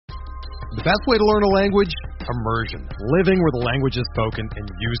The best way to learn a language? Immersion. Living where the language is spoken and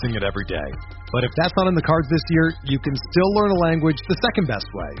using it every day. But if that's not in the cards this year, you can still learn a language the second best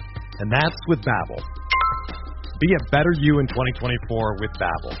way, and that's with Babbel. Be a better you in 2024 with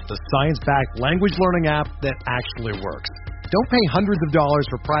Babbel, the science-backed language learning app that actually works. Don't pay hundreds of dollars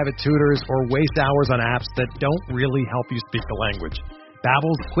for private tutors or waste hours on apps that don't really help you speak the language.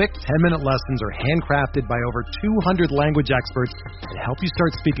 Babbel's quick 10-minute lessons are handcrafted by over 200 language experts that help you start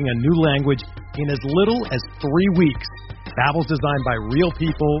speaking a new language in as little as 3 weeks. Babbel's designed by real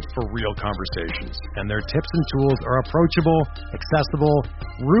people for real conversations, and their tips and tools are approachable, accessible,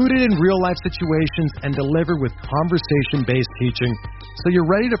 rooted in real-life situations, and delivered with conversation-based teaching, so you're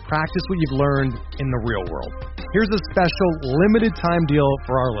ready to practice what you've learned in the real world. Here's a special limited-time deal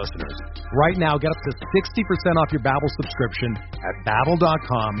for our listeners. Right now, get up to 60% off your Babbel subscription at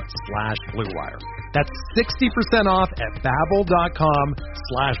Babbel.com/BlueWire. That's 60% off at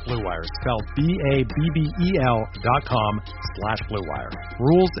Babbel.com/BlueWire. Spelled BABBEL.com/BlueWire.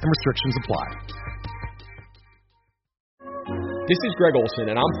 Rules and restrictions apply. This is Greg Olson,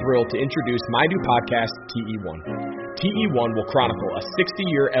 and I'm thrilled to introduce my new podcast, TE1. TE1 will chronicle a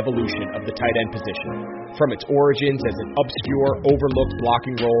 60-year evolution of the tight end position, from its origins as an obscure, overlooked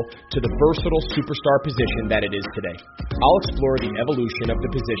blocking role to the versatile superstar position that it is today. I'll explore the evolution of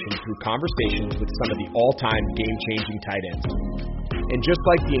the position through conversations with some of the all-time game-changing tight ends. And just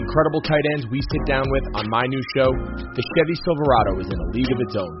like the incredible tight ends we sit down with on my new show, the Chevy Silverado is in a league of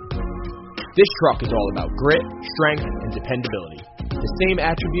its own. This truck is all about grit, strength, and dependability, the same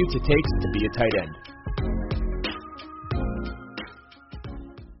attributes it takes to be a tight end.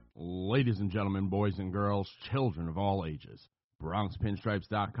 Ladies and gentlemen, boys and girls, children of all ages,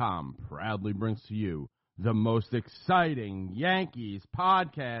 BronxPinstripes.com proudly brings to you the most exciting Yankees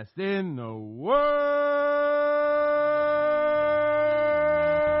podcast in the world!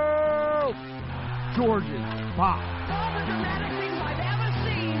 George's Box. All the dramatic things I've ever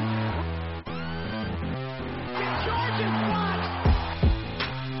seen. It's George's Box.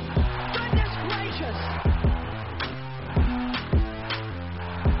 Goodness gracious.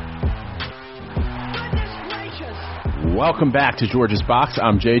 Welcome back to George's Box.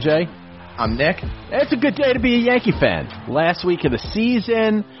 I'm JJ. I'm Nick. It's a good day to be a Yankee fan. Last week of the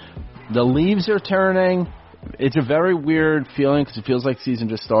season, the leaves are turning. It's a very weird feeling because it feels like the season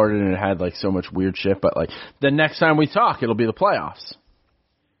just started and it had like so much weird shit. But like the next time we talk, it'll be the playoffs.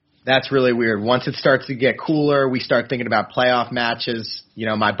 That's really weird. Once it starts to get cooler, we start thinking about playoff matches. You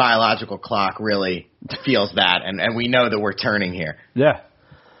know, my biological clock really feels that, and we know that we're turning here. Yeah.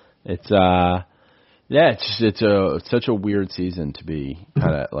 It's such a weird season to be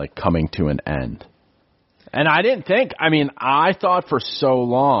kind of like coming to an end. And I thought for so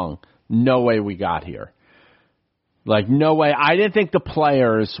long, no way we got here. Like, no way. I didn't think the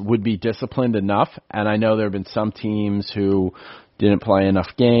players would be disciplined enough. And I know there have been some teams who didn't play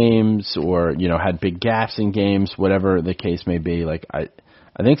enough games or, you know, had big gaps in games, whatever the case may be. Like, I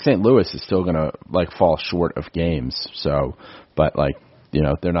think St. Louis is still going to, like, fall short of games. So, but, like, you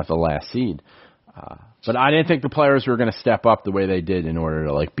know, they're not the last seed. But I didn't think the players were going to step up the way they did in order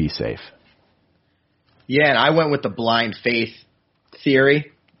to, like, be safe. Yeah, and I went with the blind faith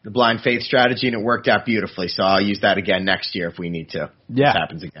theory, the blind faith strategy, and it worked out beautifully. So I'll use that again next year if we need to. Yeah. If it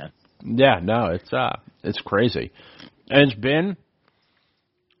happens again. Yeah, no, it's crazy. And it's been,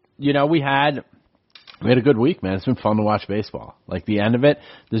 you know, we had a good week, man. It's been fun to watch baseball. Like, the end of it,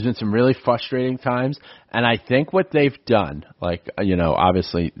 there's been some really frustrating times. And I think what they've done, like, you know,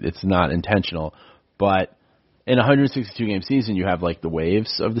 obviously it's not intentional, but in a 162-game season, you have, like, the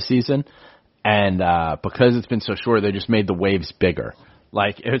waves of the season. And because it's been so short, they just made the waves bigger.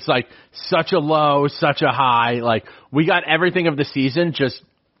 Like, it's like such a low, such a high. Like, we got everything of the season just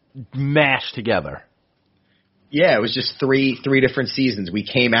mashed together. Yeah, it was just three different seasons. We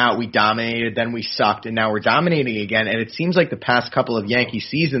came out, we dominated, then we sucked, and now we're dominating again. And it seems like the past couple of Yankee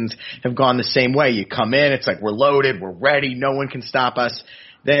seasons have gone the same way. You come in, it's like we're loaded, we're ready, no one can stop us.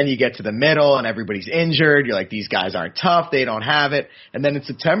 Then you get to the middle and everybody's injured. You're like, these guys aren't tough. They don't have it. And then in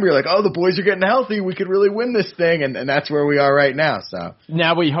September, you're like, oh, the boys are getting healthy. We could really win this thing. And that's where we are right now. So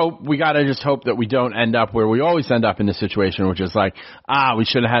now we got to just hope that we don't end up where we always end up in this situation, which is like, we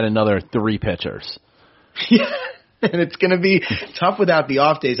should have had another 3 pitchers. Yeah. And it's going to be tough without the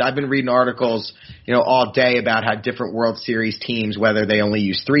off days. I've been reading articles, you know, all day about how different World Series teams, whether they only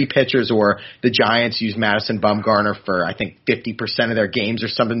use 3 pitchers or the Giants use Madison Bumgarner for, I think, 50% of their games or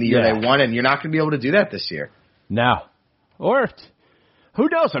something the year they won. And you're not going to be able to do that this year. No. Or who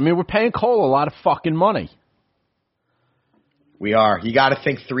knows? I mean, we're paying Cole a lot of fucking money. We are. You got to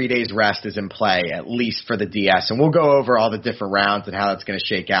think 3 days rest is in play, at least for the DS. And we'll go over all the different rounds and how that's going to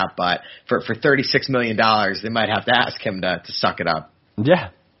shake out. But for $36 million, they might have to ask him to suck it up. Yeah.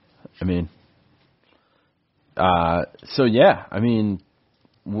 I mean,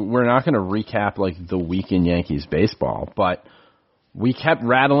 we're not going to recap like the week in Yankees baseball, but we kept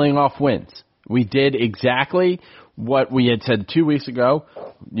rattling off wins. We did exactly what we had said 2 weeks ago,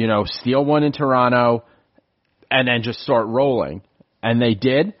 steal one in Toronto and then just start rolling. And they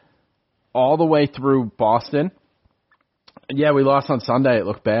did all the way through Boston. Yeah, we lost on Sunday. It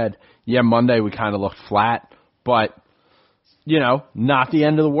looked bad. Yeah, Monday we kind of looked flat, but not the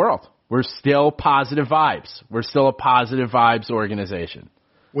end of the world. We're still positive vibes. We're still a positive vibes organization.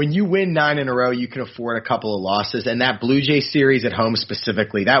 When you win 9 in a row, you can afford a couple of losses. And that Blue Jay series at home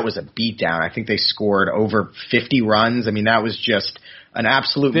specifically, that was a beatdown. I think they scored over 50 runs. I mean, that was just an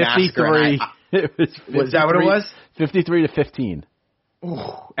absolute 53. Massacre. Was that what it was? 53-15. Ooh.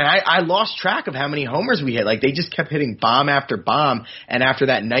 And I lost track of how many homers we hit. Like, they just kept hitting bomb after bomb. And after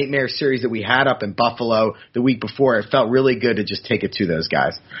that nightmare series that we had up in Buffalo the week before, it felt really good to just take it to those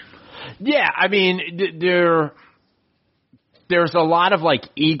guys. Yeah, I mean, there's a lot of, like,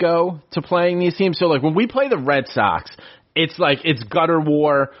 ego to playing these teams. So, like, when we play the Red Sox, it's like, it's gutter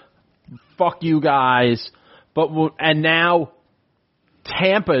war, fuck you guys. And now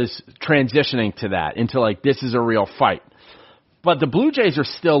Tampa's transitioning to that, into, like, this is a real fight. But the Blue Jays are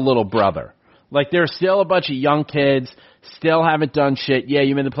still little brother. Like, they're still a bunch of young kids, still haven't done shit. Yeah,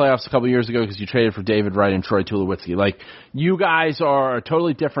 you made the playoffs a couple years ago because you traded for David Wright and Troy Tulowitzki. Like, you guys are a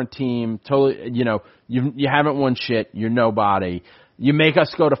totally different team. Totally, you haven't won shit. You're nobody. You make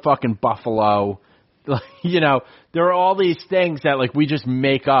us go to fucking Buffalo. There are all these things that, like, we just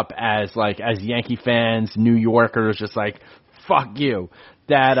make up as Yankee fans, New Yorkers, just like, fuck you.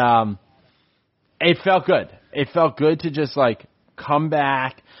 That, it felt good. It felt good to just, like, come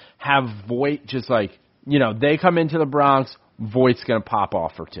back, have Voit just like, they come into the Bronx, Voigt's going to pop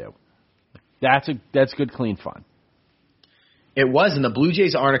off or two. That's good, clean fun. It was, and the Blue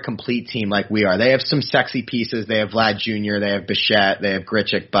Jays aren't a complete team like we are. They have some sexy pieces. They have Vlad Jr., they have Bichette, they have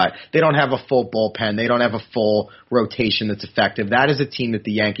Grichuk, but they don't have a full bullpen. They don't have a full rotation that's effective. That is a team that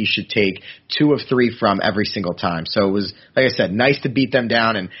the Yankees should take 2 of 3 from every single time. So it was, like I said, nice to beat them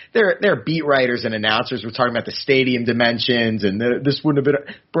down. And their beat writers and announcers were talking about the stadium dimensions, and this wouldn't have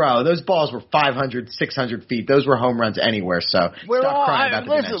been – bro, those balls were 500, 600 feet. Those were home runs anywhere, so stop crying about the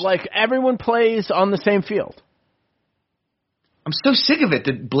dimensions. Like, everyone plays on the same field. I'm so sick of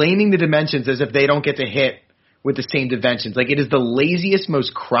it, blaming the dimensions as if they don't get to hit with the same dimensions. Like, it is the laziest,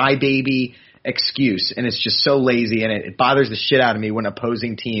 most crybaby excuse, and it's just so lazy, and it bothers the shit out of me when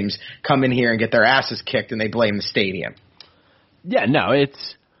opposing teams come in here and get their asses kicked and they blame the stadium. Yeah, no,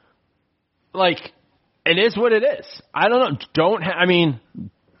 it's like, it is what it is. I don't know.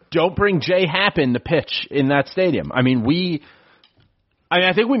 Don't bring Jay Happ in to pitch in that stadium. I think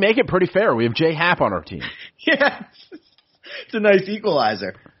we make it pretty fair. We have Jay Happ on our team. Yeah. It's a nice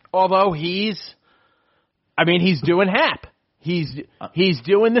equalizer. Although he's doing Hap. He's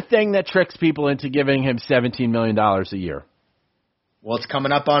doing the thing that tricks people into giving him $17 million a year. Well, it's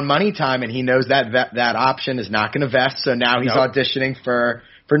coming up on money time, and he knows that option is not going to vest. So now he's auditioning for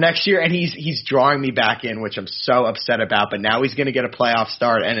next year, and he's drawing me back in, which I'm so upset about. But now he's going to get a playoff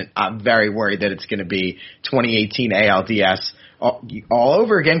start, and I'm very worried that it's going to be 2018 ALDS all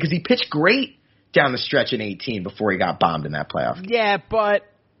over again because he pitched great down the stretch in 18 before he got bombed in that playoff. Yeah, but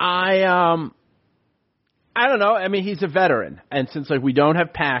I don't know. I mean, he's a veteran, and since we don't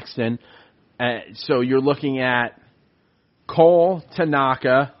have Paxton, so you're looking at Cole,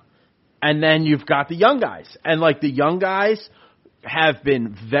 Tanaka, and then you've got the young guys, and the young guys have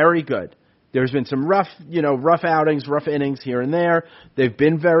been very good. There's been some rough outings, rough innings here and there. They've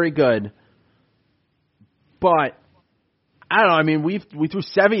been very good, but I don't know. I mean, we threw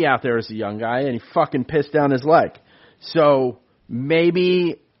Sevy out there as a young guy, and he fucking pissed down his leg. So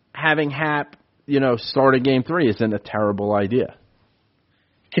maybe having Hap, start in Game 3 isn't a terrible idea.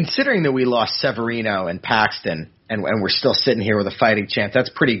 Considering that we lost Severino and Paxton, and we're still sitting here with a fighting chance, that's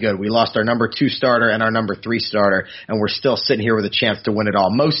pretty good. We lost our number 2 starter and our number 3 starter, and we're still sitting here with a chance to win it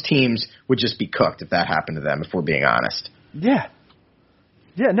all. Most teams would just be cooked if that happened to them, if we're being honest. Yeah.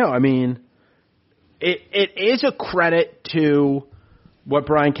 Yeah, no, I mean, It is a credit to what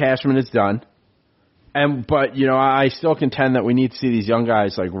Brian Cashman has done, but I still contend that we need to see these young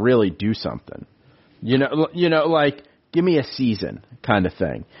guys really do something. Give me a season kind of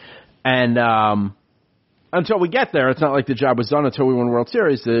thing, and until we get there, it's not like the job was done until we won World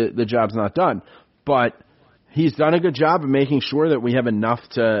Series. The job's not done, but he's done a good job of making sure that we have enough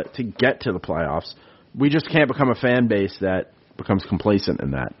to get to the playoffs. We just can't become a fan base that becomes complacent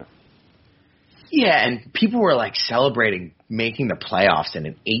in that. Yeah, and people were like celebrating making the playoffs in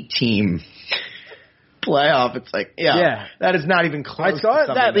an 8-team playoff. It's like, that is not even close. I saw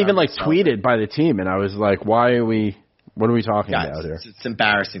to that even like celebrating. tweeted by the team, and I was like, what are we talking about here? It's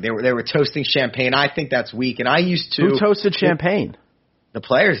embarrassing. They were toasting champagne. I think that's weak. And I used to. Who toasted champagne? The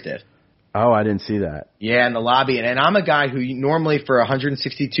players did. Oh, I didn't see that. Yeah, in the lobby. And I'm a guy who normally for a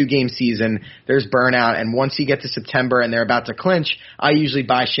 162-game season, there's burnout. And once you get to September and they're about to clinch, I usually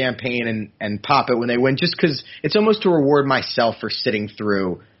buy champagne and pop it when they win, just because it's almost to reward myself for sitting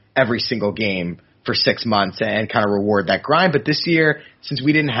through every single game for 6 months and kind of reward that grind. But this year, since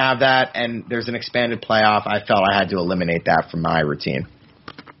we didn't have that and there's an expanded playoff, I felt I had to eliminate that from my routine.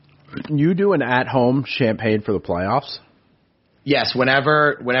 You do an at-home champagne for the playoffs? Yes,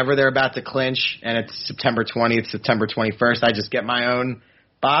 whenever they're about to clinch and it's September 20th, September 21st, I just get my own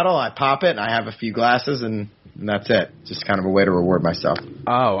bottle, I pop it, and I have a few glasses, and that's it. Just kind of a way to reward myself.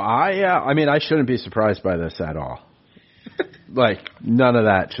 Oh, I mean, I shouldn't be surprised by this at all. Like, none of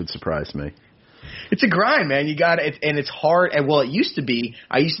that should surprise me. It's a grind, man. You got it, and it's hard. And well, it used to be.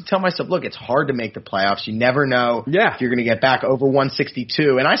 I used to tell myself, look, it's hard to make the playoffs. You never know if you're going to get back over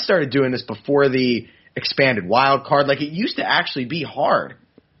 162. And I started doing this before the expanded wild card. Like, it used to actually be hard.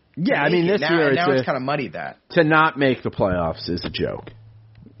 Yeah, I mean, this year now it's kind of muddied that. To not make the playoffs is a joke.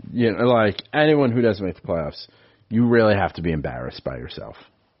 You know, like anyone who doesn't make the playoffs, you really have to be embarrassed by yourself.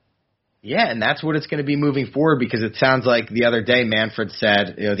 Yeah, and that's what it's going to be moving forward, because it sounds like the other day Manfred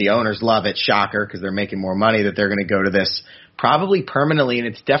said, the owners love it, shocker, because they're making more money, that they're going to go to this probably permanently. And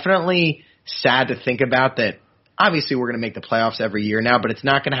it's definitely sad to think about that. Obviously, we're going to make the playoffs every year now, but it's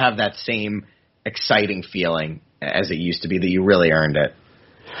not going to have that same exciting feeling as it used to be, that you really earned it.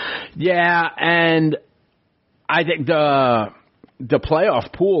 Yeah, and I think the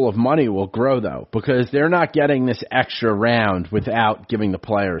playoff pool of money will grow, though, because they're not getting this extra round without giving the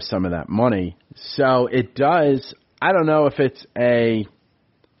players some of that money. So it does. I don't know if it's I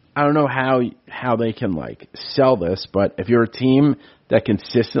don't know how they can like sell this, but if you're a team that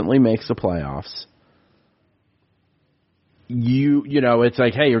consistently makes the playoffs, you know, it's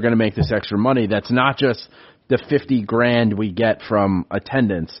like, hey, you're going to make this extra money. That's not just the $50,000 we get from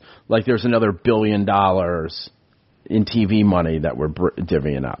attendance. Like, there's another $1 billion in TV money that we're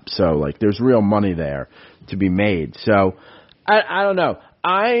divvying up. So, like, there's real money there to be made. So, I don't know.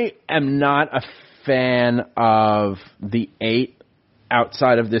 I am not a fan of the 8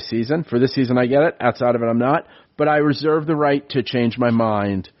 outside of this season. For this season, I get it. Outside of it, I'm not. But I reserve the right to change my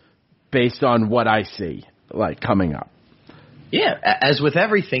mind based on what I see, like, coming up. Yeah, as with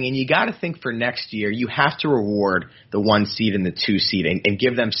everything, and you got to think for next year, you have to reward the 1 seed and the 2 seed and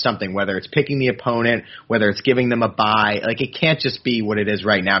give them something, whether it's picking the opponent, whether it's giving them a bye. Like, it can't just be what it is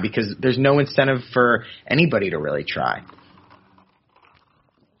right now, because there's no incentive for anybody to really try.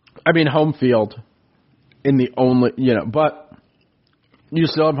 I mean, home field in the only, you know, but you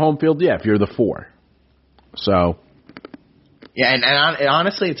still have home field, yeah, if you're the 4. So. Yeah, and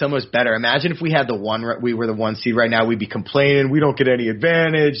honestly, it's almost better. Imagine if we had we were the 1 seed right now, we'd be complaining, we don't get any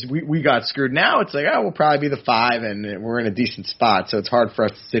advantage, we got screwed. Now it's like, we'll probably be the 5, and we're in a decent spot, so it's hard for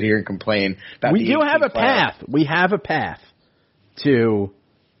us to sit here and complain about we do have a path. We have a path to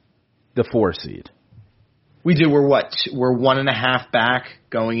the 4 seed. We do. We're 1.5 back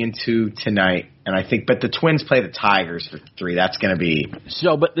going into tonight, and I think, but the Twins play the Tigers for 3. That's going to be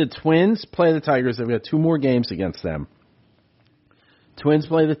but the Twins play the Tigers. They've got 2 more games against them. Twins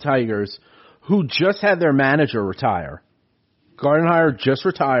play the Tigers, who just had their manager retire. Gardenhire just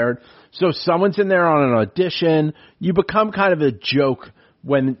retired, so someone's in there on an audition. You become kind of a joke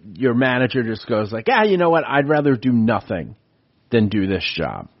when your manager just goes like, you know what, I'd rather do nothing than do this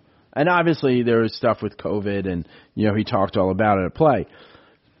job. And obviously there was stuff with COVID, and, you know, he talked all about it at play.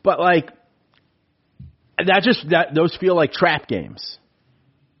 But, like, those feel like trap games.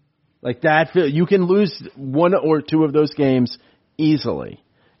 Like, you can lose 1 or 2 of those games easily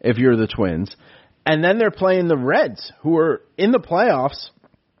if you're the Twins. And then they're playing the Reds, who are in the playoffs,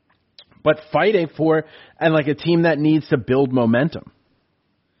 but fighting for, and like a team that needs to build momentum.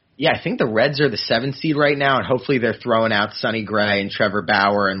 Yeah, I think the Reds are the 7 seed right now, and hopefully they're throwing out Sonny Gray and Trevor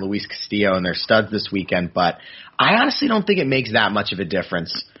Bauer and Luis Castillo and their studs this weekend. But I honestly don't think it makes that much of a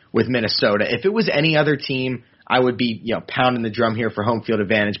difference with Minnesota. If it was any other team, I would be, you know, pounding the drum here for home field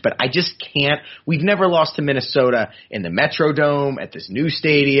advantage, but I just can't. We've never lost to Minnesota in the Metrodome, at this new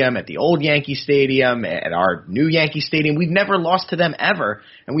stadium, at the old Yankee Stadium, at our new Yankee Stadium. We've never lost to them ever,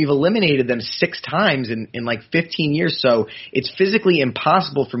 and we've eliminated them 6 times in like 15 years, so it's physically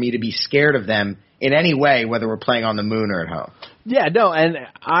impossible for me to be scared of them in any way, whether we're playing on the moon or at home. Yeah, no, and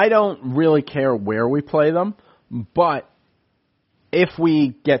I don't really care where we play them, but if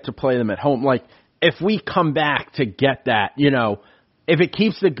we get to play them at home, like if we come back to get that, if it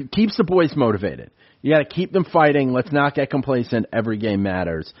keeps the boys motivated, you got to keep them fighting. Let's not get complacent. Every game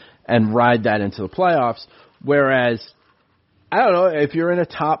matters, and ride that into the playoffs. Whereas, I don't know, if you're in a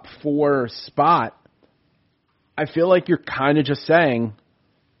top 4 spot, I feel like you're kind of just saying,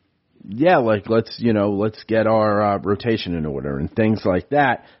 yeah, like let's get our rotation in order and things like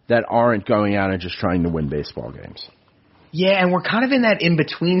that aren't going out and just trying to win baseball games. Yeah, and we're kind of in that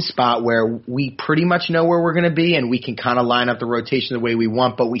in-between spot where we pretty much know where we're going to be and we can kind of line up the rotation the way we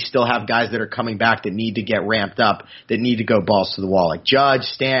want, but we still have guys that are coming back that need to get ramped up, that need to go balls to the wall, like Judge,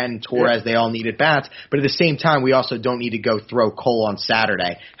 Stanton, Torres, They all need at-bats. But at the same time, we also don't need to go throw Cole on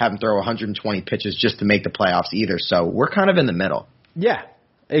Saturday, have him throw 120 pitches just to make the playoffs either. So we're kind of in the middle. Yeah,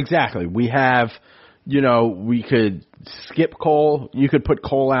 exactly. We have, we could skip Cole. You could put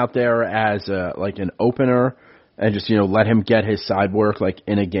Cole out there as an opener and just, let him get his side work like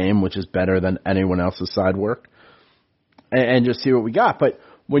in a game, which is better than anyone else's side work, and just see what we got. But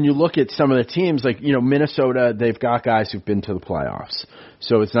when you look at some of the teams, like, Minnesota, they've got guys who've been to the playoffs,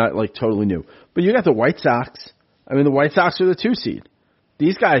 so it's not like totally new. But you got the White Sox. I mean, the White Sox are the 2 seed.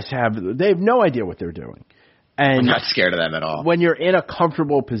 These guys they have no idea what they're doing. And I'm not scared of them at all. When you're in a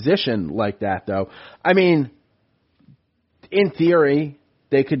comfortable position like that, though, I mean, in theory,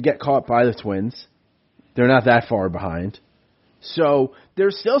 they could get caught by the Twins. They're not that far behind. So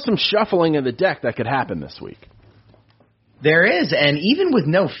there's still some shuffling of the deck that could happen this week. There is, and even with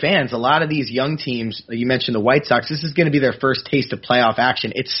no fans, a lot of these young teams, you mentioned the White Sox, this is going to be their first taste of playoff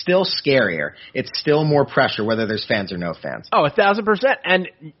action. It's still scarier. It's still more pressure, whether there's fans or no fans. Oh, 1,000%. And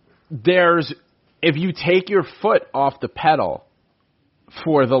if you take your foot off the pedal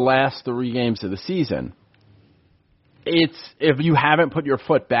for the last 3 games of the season, if you haven't put your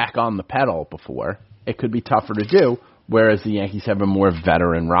foot back on the pedal before, it could be tougher to do, whereas the Yankees have a more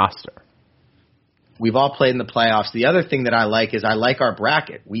veteran roster. We've all played in the playoffs. The other thing that I like is I like our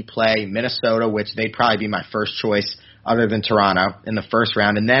bracket. We play Minnesota, which they'd probably be my first choice other than Toronto in the first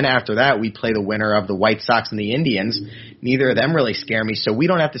round. And then after that, we play the winner of the White Sox and the Indians. Neither of them really scare me, so we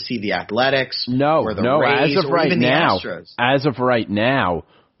don't have to see the Athletics or the Rays as of or right even now, the Astros. As of right now,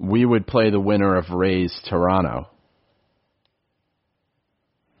 we would play the winner of Rays-Toronto.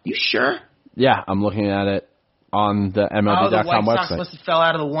 You sure? Yeah, I'm looking at it on the MLB.com website. The White Sox must have fell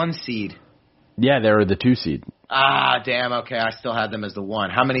out of the 1 seed. Yeah, they were the 2 seed. Ah, damn, okay, I still had them as the 1.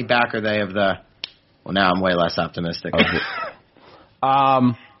 How many back are they of the... Well, now I'm way less optimistic. Okay.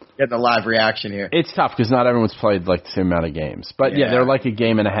 Getting a live reaction here. It's tough because not everyone's played like the same amount of games. But yeah, they're like a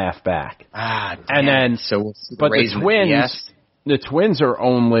game and a half back. Ah, damn. And then, so the Twins are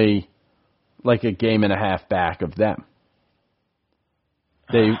only like a game and a half back of them.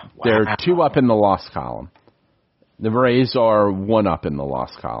 They're 2 up in the loss column. The Rays are 1 up in the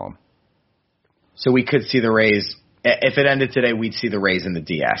loss column. So we could see the Rays. If it ended today, we'd see the Rays in the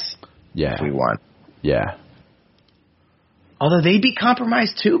DS. Yeah. If we won. Yeah. Although they'd be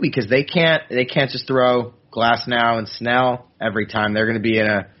compromised too because they can't just throw Glasnow and Snell every time. They're going to be in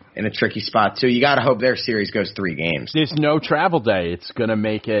a tricky spot too. You got to hope their series goes 3 games. There's no travel day. It's going to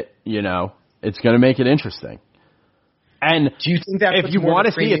make it, it's going to make it interesting. And do you think that if you want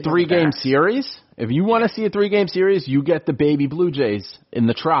to see a 3-game series, you get the baby Blue Jays in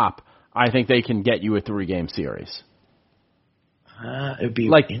the Trop. I think they can get you a 3-game series. It'd be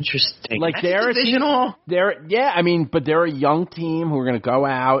interesting. Like they're divisional. But they're a young team who are going to go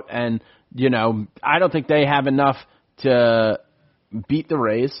out and, I don't think they have enough to beat the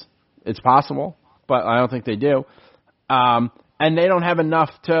Rays. It's possible, but I don't think they do. And they don't have enough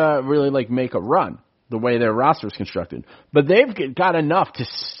to really make a run the way their roster is constructed. But they've got enough to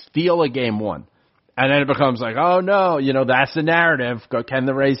steal a game 1. And then it becomes like, oh no, that's the narrative. Can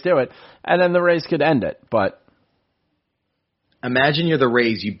the Rays do it? And then the Rays could end it, but. Imagine you're the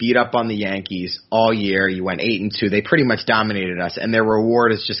Rays. You beat up on the Yankees all year. You went 8-2. They pretty much dominated us, and their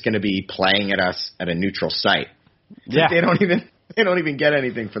reward is just going to be playing at us at a neutral site. Yeah, they don't even get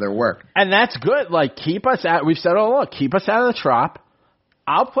anything for their work. And that's good. Keep us out. We've said all along. Keep us out of the Trop.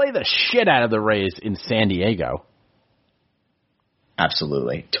 I'll play the shit out of the Rays in San Diego.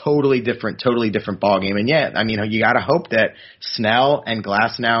 Absolutely. Totally different ball game. And you got to hope that Snell and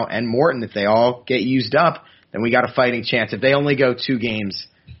Glasnow and Morton, if they all get used up, then we got a fighting chance. If they only go 2 games,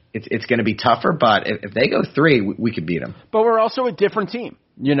 it's going to be tougher. But if they go 3, we could beat them. But we're also a different team.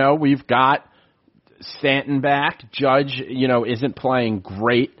 We've got Stanton back. Judge, isn't playing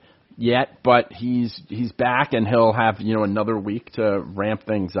great yet, but he's back and he'll have, another week to ramp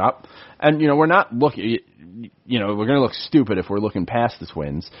things up. And, we're not looking, we're going to look stupid if we're looking past the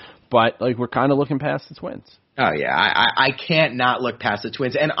Twins, but we're kind of looking past the Twins. Oh, yeah. I can't not look past the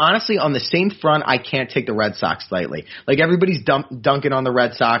Twins. And honestly, on the same front, I can't take the Red Sox lightly. Like, everybody's dunking on the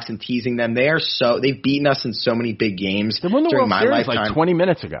Red Sox and teasing them. They've beaten us in so many big games They won the during World my Series lifetime. like 20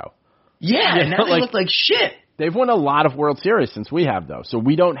 minutes ago. Yeah, and now they like- look like shit. They've won a lot of World Series since we have, though. So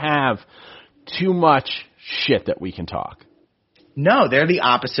we don't have too much shit that we can talk. No, they're the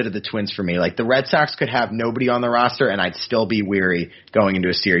opposite of the Twins for me. Like, the Red Sox could have nobody on the roster, and I'd still be weary going into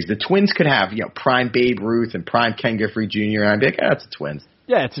a series. The Twins could have, prime Babe Ruth and prime Ken Griffey Jr., and I'd be like, it's the Twins.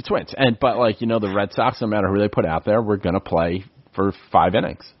 Yeah, it's the Twins. But the Red Sox, no matter who they put out there, we're going to play for 5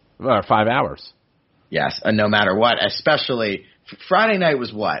 innings or 5 hours. Yes, and no matter what, especially Friday night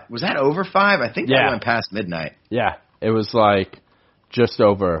was what? Was that over 5? I think that went past midnight. Yeah, it was like just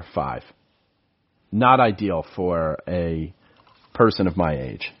over 5. Not ideal for a person of my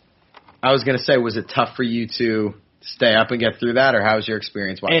age. I was going to say, was it tough for you to stay up and get through that, or how was your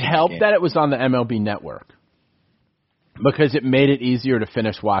experience watching It helped the game? that it was on the MLB Network because it made it easier to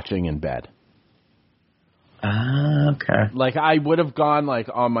finish watching in bed. Okay. Like, I would have gone,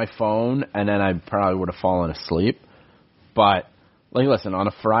 on my phone, and then I probably would have fallen asleep. But, listen, on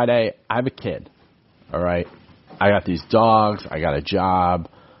a Friday, I have a kid, all right? I got these dogs. I got a job.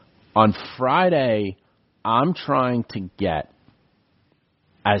 On Friday, I'm trying to get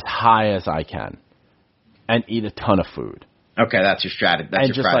as high as I can and eat a ton of food. Okay, that's your strategy. That's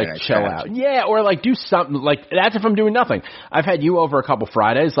and your just, Friday night chill strategy. out. Yeah, or, do something. That's if I'm doing nothing. I've had you over a couple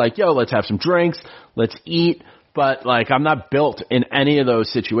Fridays, let's have some drinks, let's eat. But, I'm not built in any of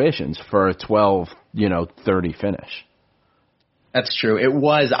those situations for a 12-30 finish. That's true. It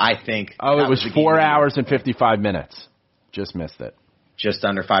was, I think. Oh, it was the 4 game hours and 55 minutes. Just missed it. just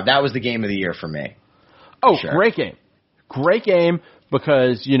under 5. That was the game of the year for me. Oh, Sure. great game. Great game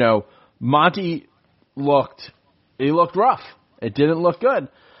because, Monty looked rough. It didn't look good.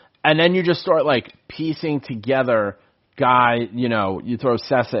 And then you just start, piecing together guy, you throw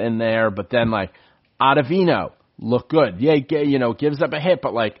Sessa in there, but then, Ottavino looked good. Yeah, gives up a hit,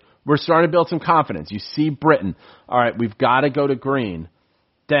 but, we're starting to build some confidence. You see Britton. All right, we've got to go to Green.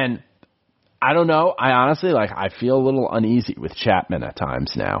 Then, I don't know. I honestly, I feel a little uneasy with Chapman at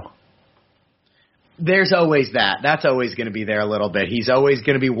times now. There's always that. That's always going to be there a little bit. He's always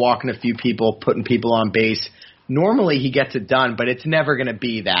going to be walking a few people, putting people on base. Normally he gets it done, but it's never going to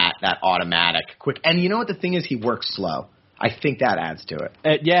be that automatic, quick. And you know what the thing is? He works slow. I think that adds to it.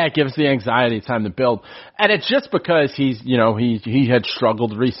 It gives the anxiety time to build. And it's just because he had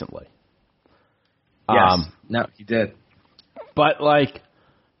struggled recently. Yes. No, he did. But,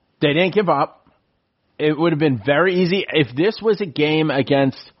 they didn't give up. It would have been very easy. If this was a game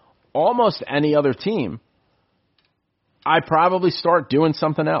against almost any other team, I'd probably start doing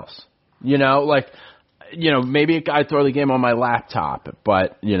something else. Maybe I'd throw the game on my laptop,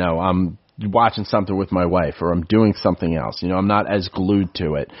 but, I'm watching something with my wife or I'm doing something else. I'm not as glued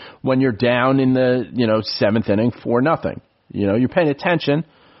to it. When you're down in the, 7th inning 4-0, you're paying attention,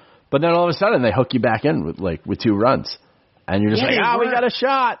 but then all of a sudden they hook you back in with 2 runs. And you're just we got a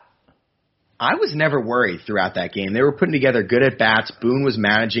shot. I was never worried throughout that game. They were putting together good at-bats. Boone was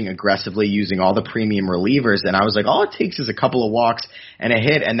managing aggressively using all the premium relievers, and I was like, all it takes is a couple of walks and a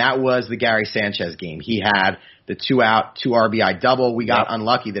hit, and that was the Gary Sanchez game. He had the 2-out, 2 RBI double. We got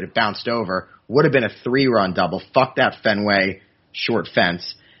unlucky that it bounced over. Would have been a 3-run double. Fuck that Fenway short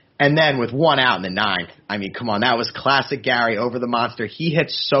fence. And then with 1 out in the 9th, I mean, come on, that was classic Gary over the monster. He hit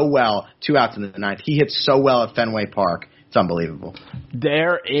so well, 2 outs in the 9th. He hit so well at Fenway Park. It's unbelievable.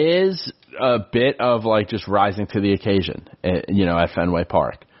 There is a bit of just rising to the occasion, at Fenway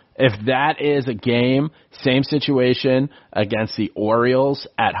Park. If that is a game, same situation against the Orioles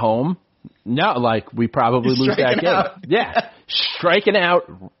at home, no, we probably lose that game. Out. Yeah, striking out,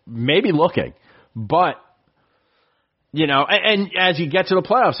 maybe looking, but and as you get to the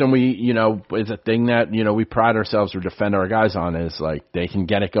playoffs, and we, it's a thing that we pride ourselves or defend our guys on is they can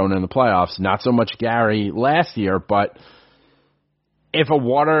get it going in the playoffs. Not so much Gary last year, but if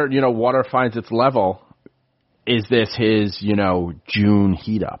water finds its level, is this his, June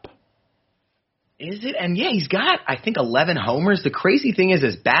heat up? Is it? And yeah, he's got, I think, 11 homers. The crazy thing is,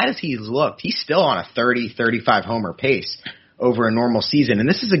 as bad as he's looked, he's still on a 30, 35 homer pace over a normal season. And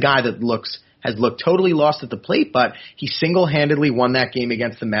this is a guy that has looked totally lost at the plate, but he single-handedly won that game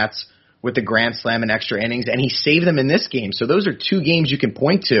against the Mets with the grand slam and extra innings, and he saved them in this game. So those are 2 games you can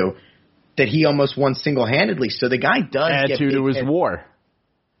point to that he almost won single-handedly. So the guy does add get 2 to his hit. WAR.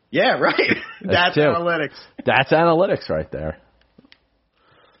 Yeah, right. That's 2. analytics. That's analytics right there.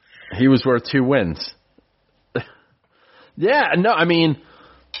 He was worth 2 wins. Yeah, no, I mean,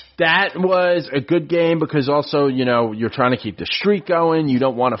 That was a good game because also, you're trying to keep the streak going. You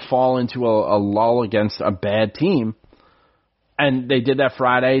don't want to fall into a lull against a bad team. And they did that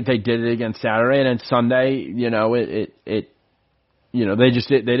Friday. They did it against Saturday. And then Sunday, they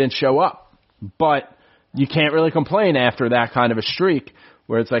didn't show up. But you can't really complain after that kind of a streak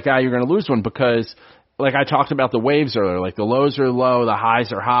where it's like, you're going to lose one because, like I talked about the waves earlier, like the lows are low, the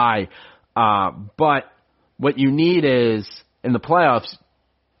highs are high. But what you need is in the playoffs,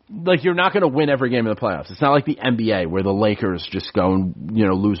 like you're not going to win every game in the playoffs. It's not like the NBA where the Lakers just go and,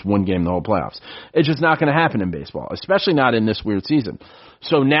 lose one game in the whole playoffs. It's just not going to happen in baseball, especially not in this weird season.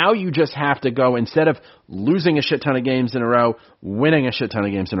 So now you just have to go, instead of losing a shit ton of games in a row, winning a shit ton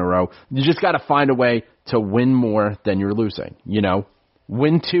of games in a row, you just got to find a way to win more than you're losing,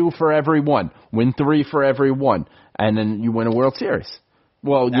 Win 2 for every 1, win 3 for every 1, and then you win a World Series.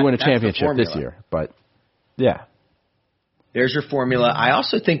 Well, you win a championship this year, but yeah. There's your formula. I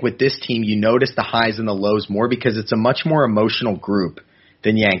also think with this team, you notice the highs and the lows more because it's a much more emotional group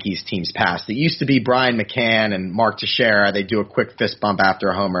than Yankees teams past. It used to be Brian McCann and Mark Teixeira. They do a quick fist bump after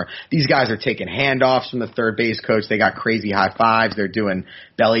a homer. These guys are taking handoffs from the third base coach. They got crazy high fives. They're doing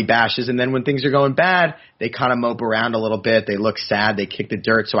belly bashes. And then when things are going bad, they kind of mope around a little bit. They look sad. They kick the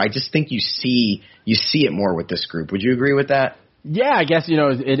dirt. So I just think you see it more with this group. Would you agree with that? Yeah, I guess,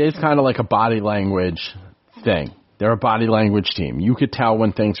 it is kind of like a body language thing. They're a body language team. You could tell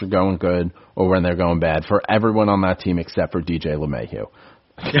when things are going good or when they're going bad for everyone on that team except for DJ LeMahieu.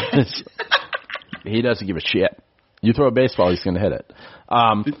 He doesn't give a shit. You throw a baseball, he's going to hit it.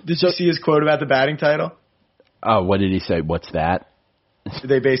 Did you see his quote about the batting title? Oh, what did he say? What's that?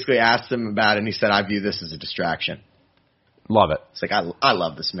 They basically asked him about it, and he said, I view this as a distraction. Love it. It's like, I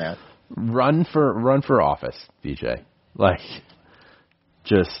love this man. Run for office, DJ.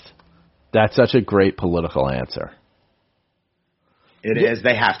 That's such a great political answer. It is.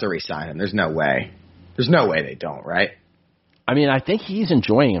 They have to re-sign him. There's no way. There's no way they don't, right? I mean, I think he's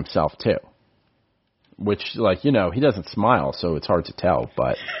enjoying himself, too. Which, he doesn't smile, so it's hard to tell.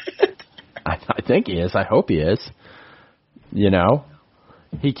 But I think he is. I hope he is.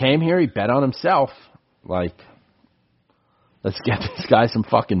 He came here. He bet on himself. Let's get this guy some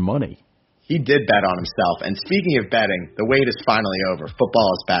fucking money. He did bet on himself. And speaking of betting, the wait is finally over.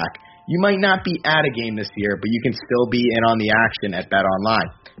 Football is back. You might not be at a game this year, but you can still be in on the action at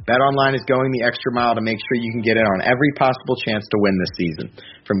BetOnline. BetOnline is going the extra mile to make sure you can get in on every possible chance to win this season.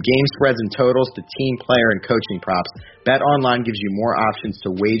 From game spreads and totals to team, player, and coaching props, BetOnline gives you more options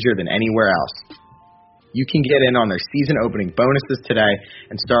to wager than anywhere else. You can get in on their season-opening bonuses today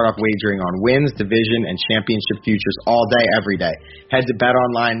and start off wagering on wins, division, and championship futures all day, every day. Head to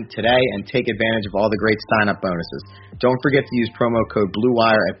BetOnline today and take advantage of all the great sign-up bonuses. Don't forget to use promo code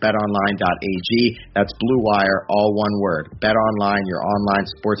BlueWire at betonline.ag. That's BlueWire, all one word. BetOnline, your online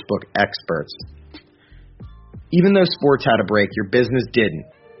sportsbook experts. Even though sports had a break, your business didn't.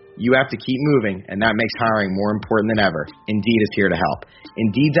 You have to keep moving, and that makes hiring more important than ever. Indeed is here to help.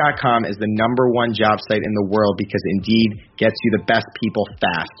 Indeed.com is the #1 job site in the world because Indeed gets you the best people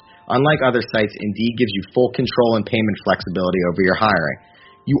fast. Unlike other sites, Indeed gives you full control and payment flexibility over your hiring.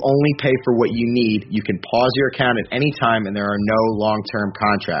 You only pay for what you need. You can pause your account at any time, and there are no long-term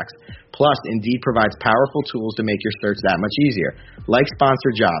contracts. Plus, Indeed provides powerful tools to make your search that much easier, like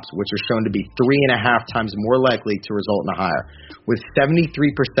sponsored jobs, which are shown to be 3.5 times more likely to result in a hire. With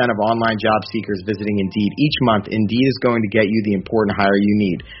 73% of online job seekers visiting Indeed each month, Indeed is going to get you the important hire you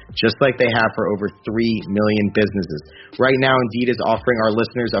need, just like they have for over 3 million businesses. Right now, Indeed is offering our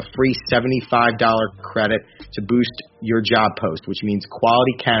listeners a free $75 credit to boost your job post, which means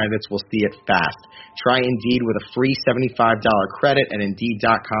quality candidates will see it fast. Try Indeed with a free $75 credit at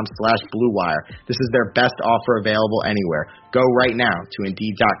Indeed.com/BlueWire. This is their best offer available anywhere. Go right now to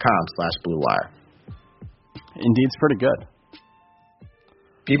Indeed.com/BlueWire. Indeed's pretty good.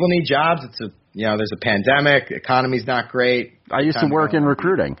 People need jobs. There's a pandemic. Economy's not great. I used to work in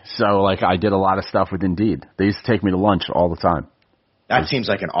recruiting, so I did a lot of stuff with Indeed. They used to take me to lunch all the time. That seems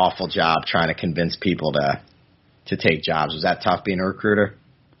like an awful job trying to convince people to take jobs. Was that tough being a recruiter?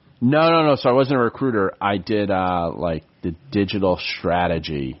 No. So I wasn't a recruiter. I did the digital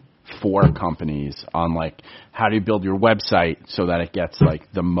strategy for companies on how do you build your website so that it gets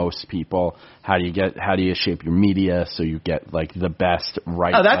the most people? How do you shape your media so you get the best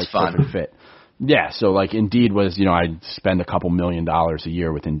that's fun. Perfect fit? Yeah, so Indeed was, I'd spend a couple $1 million a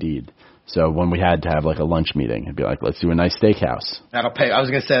year with Indeed. So when we had to have a lunch meeting, it'd be let's do a nice steakhouse. That'll pay. I was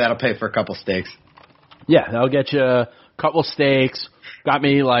going to say that'll pay for a couple steaks. Yeah, that'll get you a couple steaks. Got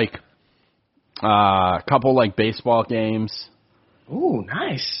me a couple baseball games. Ooh,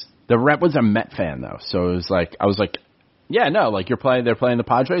 nice. The rep was a Met fan though, so it was I was Yeah, no, like they're playing the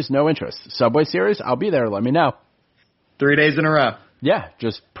Padres, no interest. Subway Series, I'll be there. Let me know. 3 days in a row. Yeah,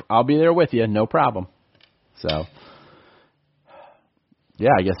 I'll be there with you, no problem. So,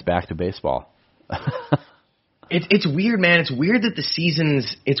 yeah, I guess back to baseball. It's weird, man. It's weird that the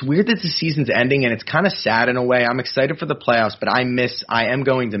season's ending, and it's kind of sad in a way. I'm excited for the playoffs, but I am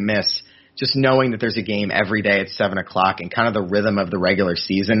going to miss just knowing that there's a game every day at 7:00 and kind of the rhythm of the regular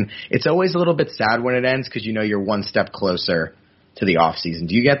season. It's always a little bit sad when it ends because you know you're one step closer to the off season.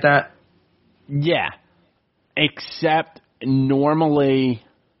 Do you get that? Yeah, except normally,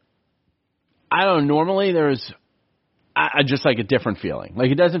 I don't know, normally there's just like a different feeling.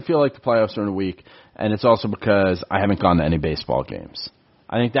 Like it doesn't feel like the playoffs are in a week, and it's also because I haven't gone to any baseball games.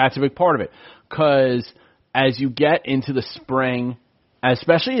 I think that's a big part of it because as you get into the spring,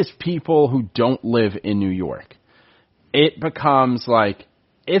 especially as people who don't live in New York, it becomes like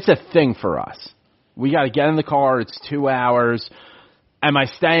it's a thing for us. We got to get in the car. It's 2 hours. Am I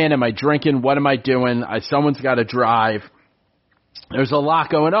staying? Am I drinking? What am I doing? Someone's got to drive. There's a lot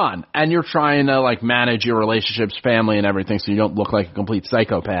going on, and you're trying to like manage your relationships, family, and everything, so you don't look like a complete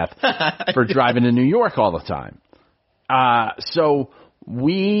psychopath for driving to New York all the time. So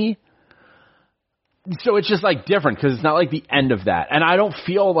it's just like different because it's not like the end of that, and I don't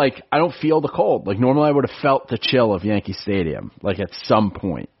feel the cold. Like normally I would have felt the chill of Yankee Stadium, like at some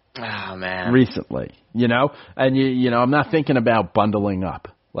point. Oh man, recently, and you know, I'm not thinking about bundling up.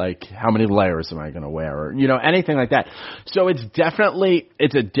 Like, how many layers am I going to wear? Or, anything like that. So it's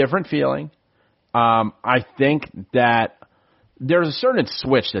a different feeling. I think that there's a certain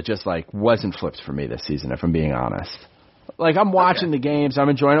switch that just, like, wasn't flipped for me this season, if I'm being honest. Like, I'm watching the games. I'm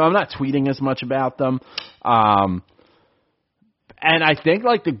enjoying them. I'm not tweeting as much about them. And I think,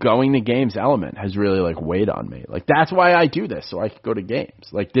 like, the going to games element has really, like, weighed on me. Like, that's why I do this, so I could go to games.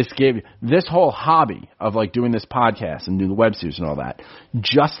 Like, this whole hobby of, like, doing this podcast and doing the web series and all that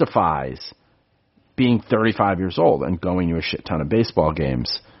justifies being 35 years old and going to a shit ton of baseball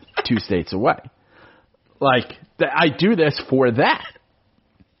games 2 states away. Like, I do this for that.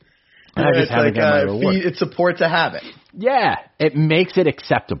 And I just haven't got my reward. It supports a habit. Yeah, it makes it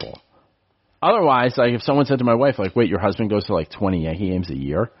acceptable. Otherwise, like, if someone said to my wife, like, wait, your husband goes to, like, 20 Yankee games a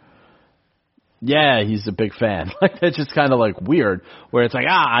year? Yeah, he's a big fan. Like, that's just kind of, like, weird, where it's like,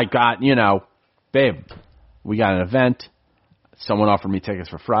 I got, babe, we got an event. Someone offered me tickets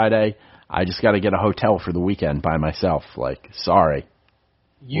for Friday. I just got to get a hotel for the weekend by myself. Like, sorry.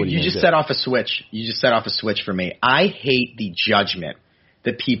 You just set off a switch. You just set off a switch for me. I hate the judgment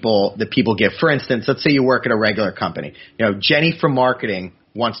that people give. For instance, let's say you work at a regular company. Jenny from marketing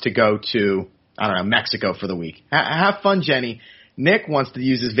wants to go to, I don't know, Mexico for the week. Have fun, Jenny. Nick wants to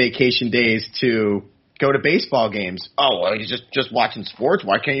use his vacation days to go to baseball games. Oh, well, he's just watching sports.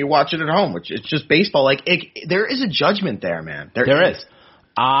 Why can't you watch it at home? It's just baseball. Like, there is a judgment there, man. There is.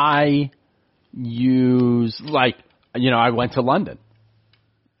 I use, like, I went to London.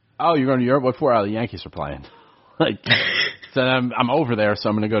 Oh, you're going to Europe? What for? Oh, the Yankees are playing. Like, so I'm over there, so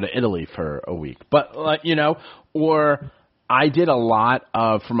I'm going to go to Italy for a week. But, like, or I did a lot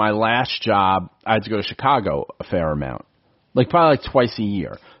of, for my last job, I had to go to Chicago a fair amount. Like, probably like twice a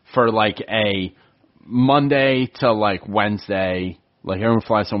year for like a Monday to like Wednesday. Like, everyone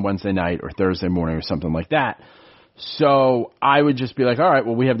flies on Wednesday night or Thursday morning or something like that. So I would just be like, all right,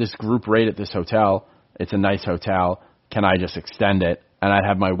 well, we have this group rate at this hotel. It's a nice hotel. Can I just extend it? And I'd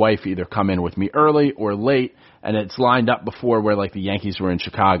have my wife either come in with me early or late, and it's lined up before where, like, the Yankees were in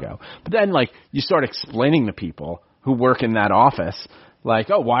Chicago. But then, like, you start explaining to people who work in that office,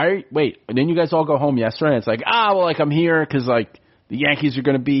 like, oh, wait, didn't you guys all go home yesterday? And it's like, well, like, I'm here because, like, the Yankees are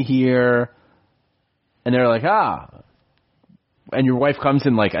going to be here. And they're like, and your wife comes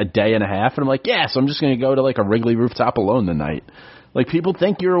in, like, a day and a half, and I'm like, yeah, so I'm just going to go to, like, a Wrigley rooftop alone tonight. Like, people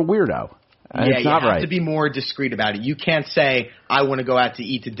think you're a weirdo. Yeah, it's not you have right. to be more discreet about it. You can't say, I want to go out to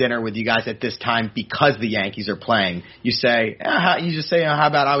eat to dinner with you guys at this time because the Yankees are playing. You say, how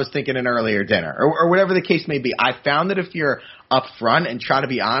about I was thinking an earlier dinner? Or whatever the case may be. I found that if you're upfront and try to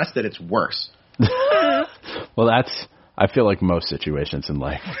be honest, that it's worse. Well, I feel like most situations in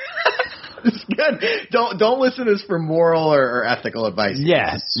life. It's good. Don't listen to this for moral or ethical advice.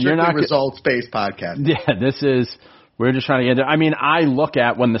 Yeah. It's a strictly results-based podcast. Yeah, we're just trying to get. I mean, I look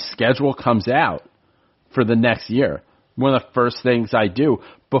at when the schedule comes out for the next year. One of the first things I do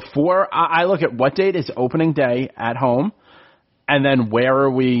before I look at what date is opening day at home, and then where are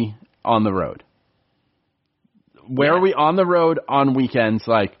we on the road? Where are we on the road on weekends?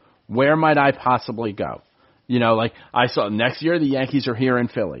 Like, where might I possibly go? Like I saw next year the Yankees are here in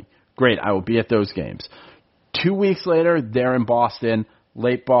Philly. Great, I will be at those games. 2 weeks later, they're in Boston.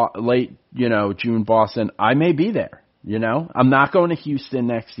 Late June, Boston. I may be there. You know, I'm not going to Houston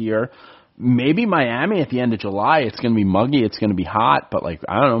next year. Maybe Miami at the end of July. It's going to be muggy. It's going to be hot. But, like,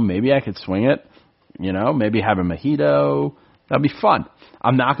 I don't know. Maybe I could swing it. You know, maybe have a mojito. That'd be fun.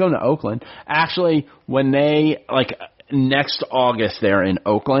 I'm not going to Oakland. Actually, when they, like, next August they're in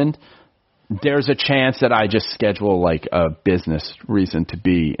Oakland, there's a chance that I just schedule, like, a business reason to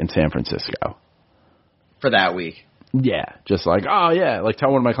be in San Francisco. For that week. Yeah. Just like, oh, yeah. Like,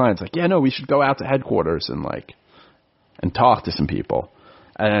 tell one of my clients, like, yeah, no, we should go out to headquarters and, like, and talk to some people.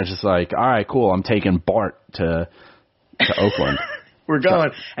 And I was just like, all right, cool. I'm taking Bart to Oakland. We're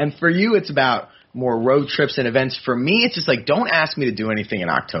going. And for you, it's about more road trips and events. For me, it's just like, don't ask me to do anything in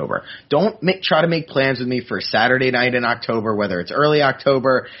October. Don't try to make plans with me for a Saturday night in October, whether it's early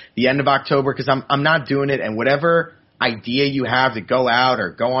October, the end of October, because I'm not doing it. And whatever idea you have to go out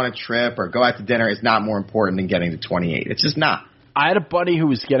or go on a trip or go out to dinner is not more important than getting to 28. It's just not. I had a buddy who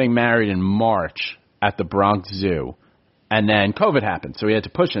was getting married in March at the Bronx Zoo, and then COVID happened, so he had to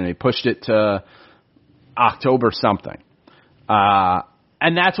push it, and he pushed it to October something.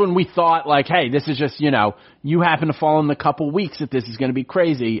 And that's when we thought, like, hey, this is just, you know, you happen to fall in the couple weeks that this is going to be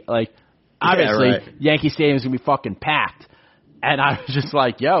crazy. Like, obviously, yeah, right. Yankee Stadium is going to be fucking packed. And I was just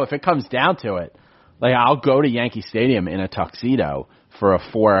like, yo, if it comes down to it, like, I'll go to Yankee Stadium in a tuxedo for a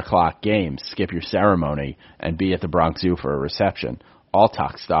 4 o'clock game, skip your ceremony, and be at the Bronx Zoo for a reception, all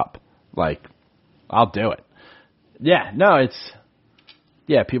tuxed up. Like, I'll do it. Yeah, no,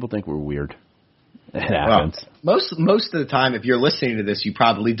 people think we're weird. It happens. Well, most of the time, if you're listening to this, you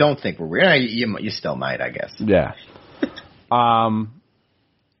probably don't think we're weird. You still might, I guess. Yeah. I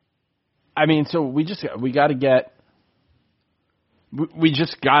mean, so we just got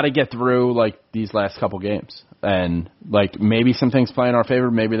to get through, like, these last couple games, and, like, maybe some things play in our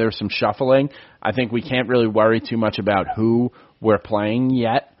favor. Maybe there's some shuffling. I think we can't really worry too much about who we're playing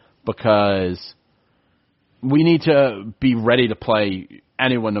yet, because we need to be ready to play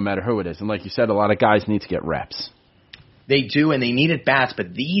anyone, no matter who it is. And like you said, a lot of guys need to get reps. They do, and they need at bats,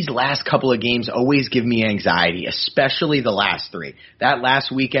 but these last couple of games always give me anxiety, especially the last three. That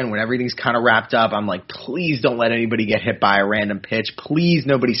last weekend when everything's kind of wrapped up, I'm like, please don't let anybody get hit by a random pitch. Please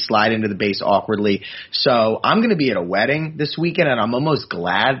nobody slide into the base awkwardly. So I'm going to be at a wedding this weekend, and I'm almost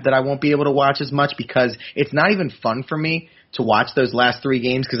glad that I won't be able to watch as much, because it's not even fun for me to watch those last three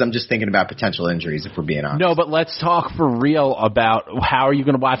games, because I'm just thinking about potential injuries, if we're being honest. No, but let's talk for real about how are you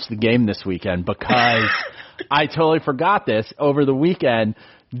going to watch the game this weekend, because I totally forgot this over the weekend.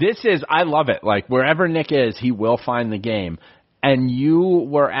 I love it. Like, wherever Nick is, he will find the game. And you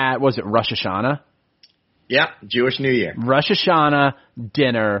were at, was it Rosh Hashanah? Yeah, Jewish New Year. Rosh Hashanah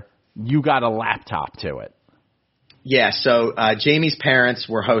dinner, you got a laptop to it. Yeah, so Jamie's parents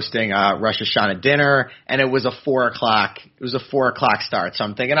were hosting Rosh Hashanah dinner, and it was a 4 o'clock. It was a 4 o'clock start. So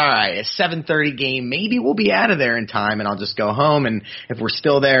I'm thinking, all right, a 7:30 game. Maybe we'll be out of there in time, and I'll just go home. And if we're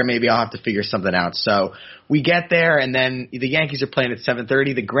still there, maybe I'll have to figure something out. So we get there, and then the Yankees are playing at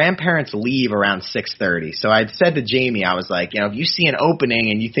 7:30. The grandparents leave around 6:30. So I'd said to Jamie, I was like, you know, if you see an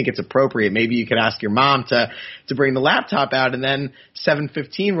opening and you think it's appropriate, maybe you could ask your mom to bring the laptop out. And then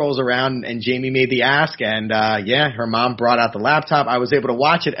 7:15 rolls around, and Jamie made the ask, and her mom brought out the laptop. I was able to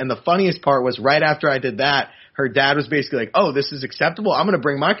watch it, and the funniest part was right after I did that, her dad was basically like, oh, this is acceptable? I'm going to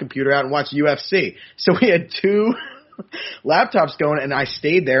bring my computer out and watch UFC. So we had two laptops going, and I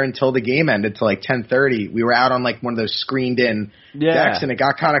stayed there until the game ended till like 10:30. We were out on like one of those screened-in decks, and it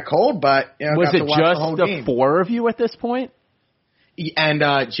got kind of cold, but was got it to watch just the whole the game. Four of you at this point? And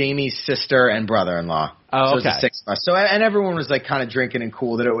Jamie's sister and brother-in-law. Oh, so it was the six of us. So and everyone was like kind of drinking and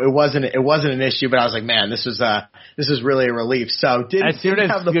cool. That it wasn't an issue, but I was like, man, this was really a relief. So as soon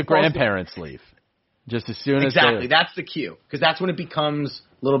as the grandparents leave, just as soon as that's the cue, because that's when it becomes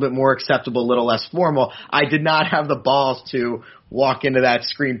a little bit more acceptable, a little less formal. I did not have the balls to walk into that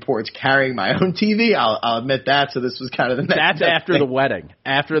screen porch carrying my own TV. I'll admit that. So this was kind of the next. That's after the wedding.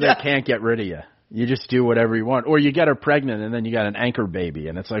 After they can't get rid of you. You just do whatever you want. Or you get her pregnant, and then you got an anchor baby,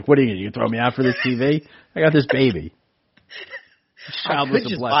 and it's like, what are you going to do? You throw me out for this TV? I got this baby. I could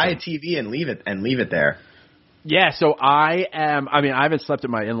just buy a TV and leave it there. Yeah, so I haven't slept at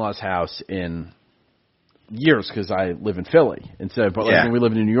my in-laws' house in years because I live in Philly. But when we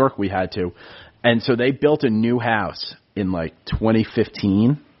lived in New York, we had to. And so they built a new house in like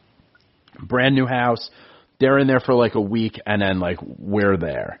 2015. Brand new house. They're in there for like a week, and then like we're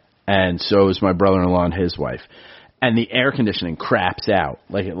there. And so is my brother-in-law and his wife. And the air conditioning craps out.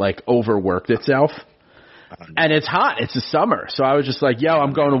 Like it like overworked itself. And it's hot. It's the summer. So I was just like, yo,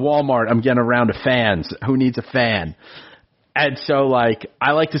 I'm going to Walmart. I'm getting a round of fans. Who needs a fan? And so, like,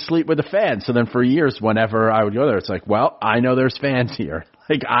 I like to sleep with a fan. So then for years, whenever I would go there, it's like, well, I know there's fans here.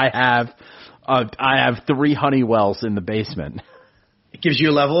 Like, I have I have 3 Honeywells in the basement. It gives you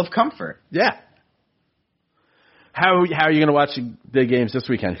a level of comfort. Yeah. How are you going to watch the games this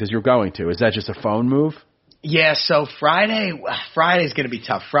weekend? Because you're going to. Is that just a phone move? Yeah, so Friday's going to be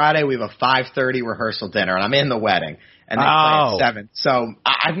tough. Friday we have a 5:30 rehearsal dinner, and I'm in the wedding, and they play at 7. So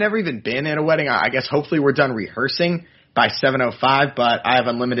I've never even been in a wedding. I guess hopefully we're done rehearsing by 7:05, but I have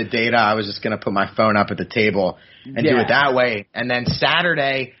unlimited data. I was just going to put my phone up at the table and do it that way. And then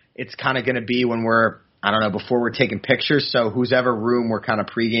Saturday, it's kind of going to be when before we're taking pictures. So whosever room we're kind of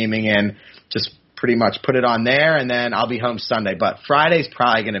pre-gaming in, just pretty much put it on there, and then I'll be home Sunday. But Friday's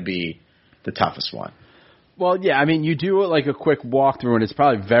probably going to be the toughest one. Well, yeah, I mean, you do like a quick walkthrough, and it's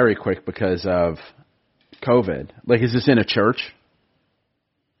probably very quick because of COVID. Like, is this in a church?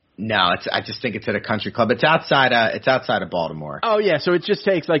 No, I just think it's at a country club. It's outside of Baltimore. Oh, yeah, so it just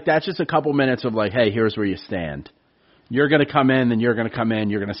takes, like, that's just a couple minutes of, like, hey, here's where you stand. You're going to come in, then you're going to come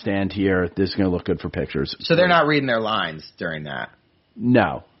in, you're going to stand here. This is going to look good for pictures. So they're not reading their lines during that?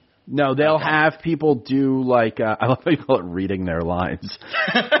 No, they'll have people do, like, I love how you call it reading their lines.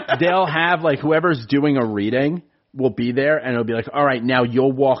 They'll have, like, whoever's doing a reading will be there, and it'll be like, all right, now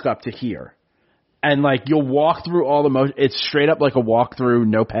you'll walk up to here. And, like, you'll walk through all the motion. It's straight up like a walkthrough,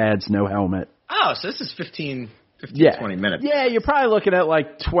 no pads, no helmet. Oh, so this is 20 minutes. Yeah, you're probably looking at,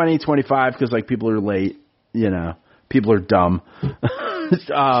 like, 20, 25 because, like, people are late, you know. People are dumb.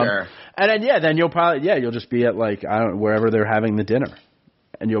 Sure. And then, then you'll just be at, like, wherever they're having the dinner.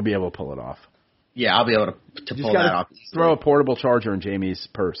 And you'll be able to pull it off. Yeah, I'll be able to pull that off easily. Throw a portable charger in Jamie's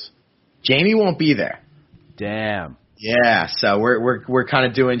purse. Jamie won't be there. Damn. Yeah, so we're kind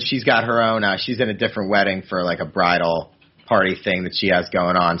of doing. She's got her own. She's in a different wedding for like a bridal party thing that she has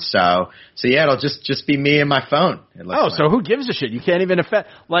going on. So yeah, it'll just be me and my phone. So who gives a shit? You can't even affect.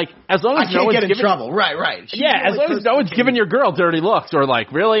 Like, as long as I can't get in trouble. Right. As long as no one's giving your girl dirty looks or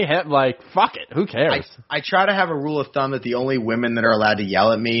like really like fuck it. Who cares? I try to have a rule of thumb that the only women that are allowed to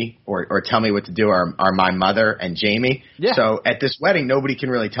yell at me or tell me what to do are my mother and Jamie. Yeah. So at this wedding, nobody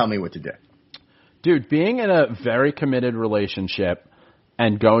can really tell me what to do. Dude, being in a very committed relationship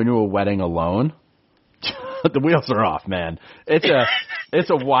and going to a wedding alone, the wheels are off, man. It's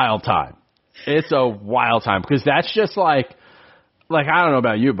a wild time. It's a wild time because that's just like I don't know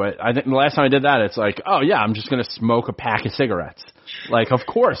about you, but I think the last time I did that, it's like, oh yeah, I'm just going to smoke a pack of cigarettes. Like, of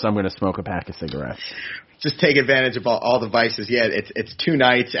course I'm going to smoke a pack of cigarettes. Just take advantage of all the vices. Yeah, it's 2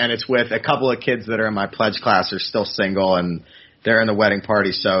 nights and it's with a couple of kids that are in my pledge class are still single and they're in the wedding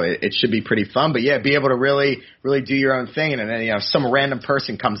party, so it should be pretty fun. But yeah, be able to really do your own thing. And then, some random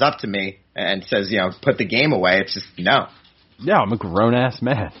person comes up to me and says, put the game away. It's just, no. Yeah, I'm a grown-ass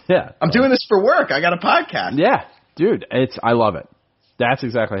man. Yeah. I'm doing this for work. I got a podcast. Yeah, dude, I love it. That's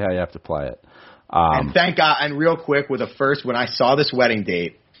exactly how you have to play it. And thank God, and real quick, when I saw this wedding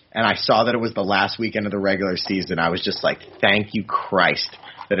date and I saw that it was the last weekend of the regular season, I was just like, thank you, Christ,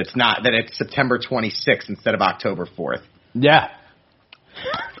 that it's September 26th instead of October 4th. Yeah.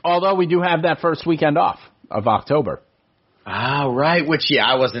 Although we do have that first weekend off of October. Oh, right. Which,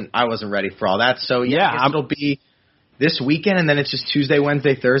 I wasn't ready for all that. So, it'll be this weekend, and then it's just Tuesday,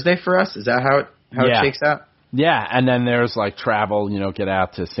 Wednesday, Thursday for us? Is that how it shakes out? Yeah, and then there's, like, travel, get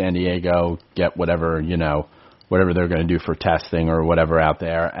out to San Diego, get whatever, whatever they're going to do for testing or whatever out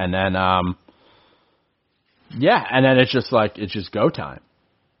there. And then, and then it's just go time.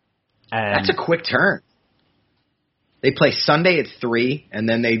 And that's a quick turn. They play Sunday at 3, and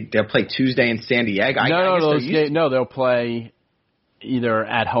then they'll play Tuesday in San Diego. They'll play either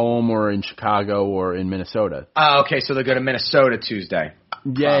at home or in Chicago or in Minnesota. Oh, okay, so they'll go to Minnesota Tuesday.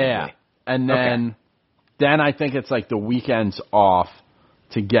 Yeah, and then I think it's like the weekends off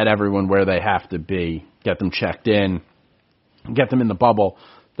to get everyone where they have to be, get them checked in, get them in the bubble.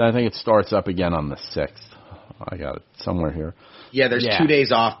 Then I think it starts up again on the 6th. I got it somewhere here. Yeah, there's 2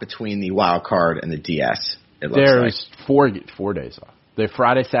 days off between the wild card and the DS. There's like 4 days off. They're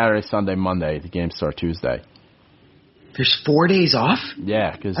Friday, Saturday, Sunday, Monday. The games start Tuesday. There's 4 days off?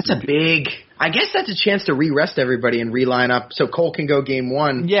 Yeah. That's I guess that's a chance to re-rest everybody and re-line up so Cole can go game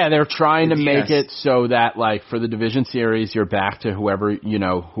 1. Yeah, they're trying to make it so that, like, for the division series, you're back to whoever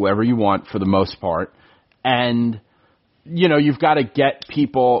you want for the most part. And, you've got to get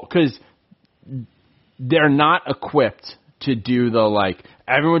people, because they're not equipped to do the, like,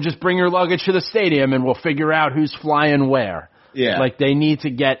 everyone just bring your luggage to the stadium and we'll figure out who's flying where. Yeah. Like, they need to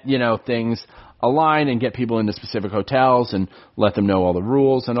get, things aligned and get people into specific hotels and let them know all the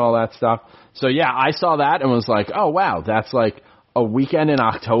rules and all that stuff. So, yeah, I saw that and was like, oh, wow, that's like a weekend in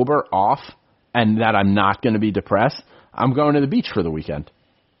October off and that I'm not going to be depressed. I'm going to the beach for the weekend.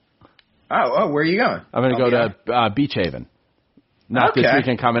 Oh, where are you going? I'm going to go to Beach Haven. Not this Okay.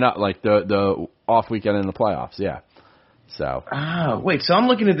 weekend coming up, like the off weekend in the playoffs. Yeah. So. Oh, wait. So I'm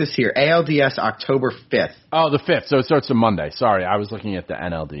looking at this here. ALDS October 5th. Oh, the 5th. So it starts on Monday. Sorry, I was looking at the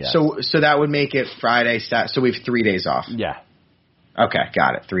NLDS. So that would make it Friday, Saturday. So we have 3 days off. Yeah. Okay,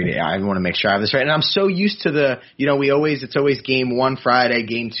 got it. 3 days. I want to make sure I have this right. And I'm so used to it's always game 1 Friday,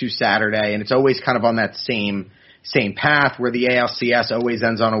 game 2 Saturday, and it's always kind of on that same path where the ALCS always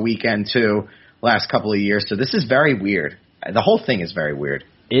ends on a weekend too. Last couple of years, so this is very weird. The whole thing is very weird.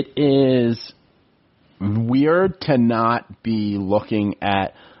 It is weird to not be looking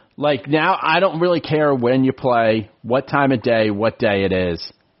at, like, now I don't really care when you play, what time of day, what day it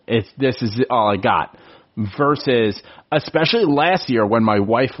is. This is all I got. Versus, especially last year when my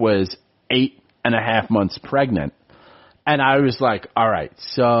wife was 8.5 months pregnant, and I was like, all right,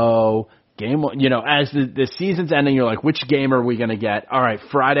 so game, as the season's ending, you're like, which game are we going to get? All right,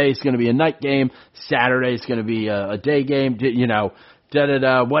 Friday's going to be a night game. Saturday's going to be a day game.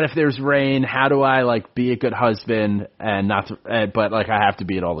 What if there's rain? How do I be a good husband and but I have to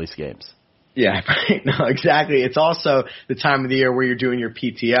be at all these games? Yeah, right. No, exactly. It's also the time of the year where you're doing your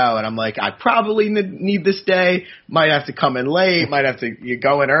PTO, and I'm like, I probably need this day. Might have to come in late. Might have to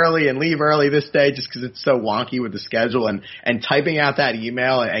go in early and leave early this day just because it's so wonky with the schedule. And typing out that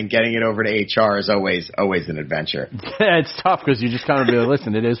email and getting it over to HR is always an adventure. Yeah, it's tough because you just kind of be like,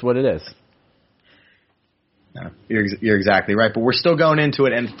 listen, it is what it is. No, you're exactly right. But we're still going into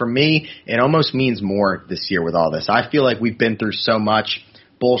it, and for me, it almost means more this year with all this. I feel like we've been through so much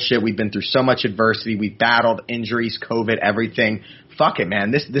bullshit. We've been through so much adversity. We've battled injuries, COVID, everything. Fuck it, man.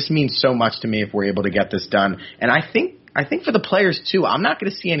 This means so much to me if we're able to get this done. And I think for the players too. I'm not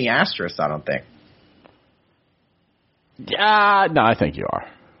going to see any asterisks. I don't think. Yeah, no, I think you are.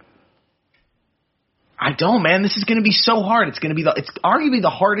 I don't, man. This is going to be so hard. It's arguably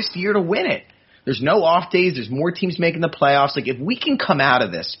the hardest year to win it. There's no off days. There's more teams making the playoffs. Like, if we can come out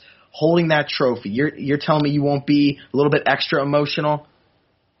of this holding that trophy, you're telling me you won't be a little bit extra emotional?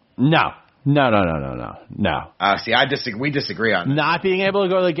 No. See, we disagree on that. Not being able to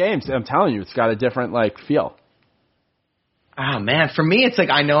go to the games. I'm telling you, it's got a different feel. Oh man, for me, it's like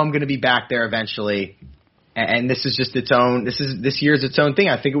I know I'm going to be back there eventually, and this is just its own. This year's its own thing.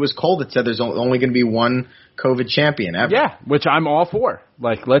 I think it was Cole that said there's only going to be one COVID champion ever. Yeah, which I'm all for.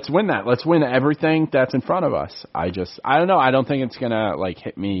 Let's win that. Let's win everything that's in front of us. I don't know. I don't think it's going to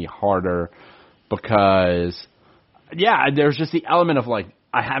hit me harder because, there's just the element of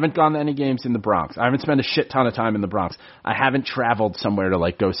I haven't gone to any games in the Bronx. I haven't spent a shit ton of time in the Bronx. I haven't traveled somewhere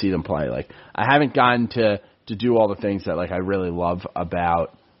to go see them play. I haven't gotten to do all the things that I really love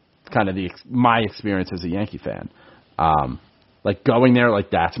about kind of my experience as a Yankee fan. Going there,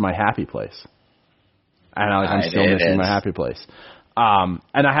 that's my happy place. And I'm still missing my happy place. And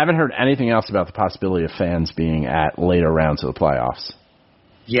I haven't heard anything else about the possibility of fans being at later rounds of the playoffs.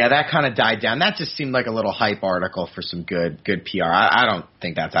 Yeah, that kind of died down. That just seemed like a little hype article for some good PR. I don't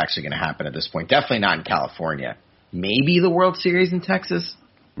think that's actually going to happen at this point. Definitely not in California. Maybe the World Series in Texas?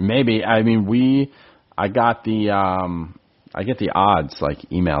 Maybe. I mean, I get the odds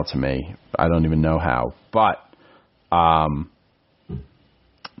emailed to me. I don't even know how, but the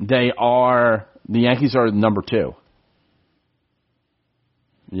Yankees are number 2.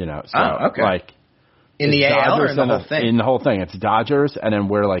 Okay. In the AL or in the whole thing? In the whole thing. It's Dodgers, and then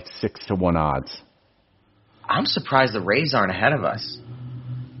we're 6-1 odds. I'm surprised the Rays aren't ahead of us.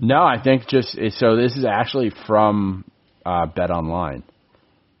 No, I think this is actually from Bet Online.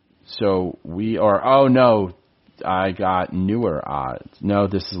 So we are, oh no, I got newer odds. No,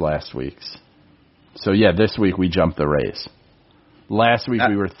 this is last week's. So yeah, this week we jumped the Rays. Last week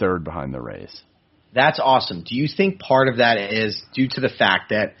we were 3rd behind the Rays. That's awesome. Do you think part of that is due to the fact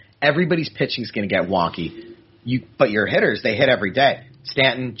that everybody's pitching is going to get wonky, but your hitters, they hit every day.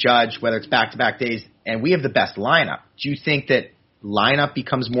 Stanton, Judge, whether it's back-to-back days, and we have the best lineup. Do you think that lineup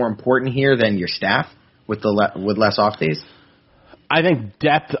becomes more important here than your staff with less off days? I think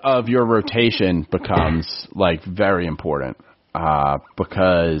depth of your rotation becomes very important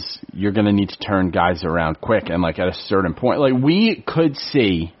because you're going to need to turn guys around quick and at a certain point. We could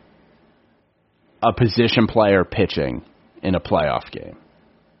see a position player pitching in a playoff game.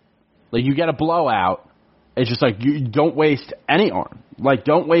 You get a blowout, it's just you don't waste any arm.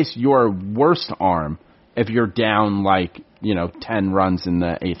 Don't waste your worst arm if you're down 10 runs in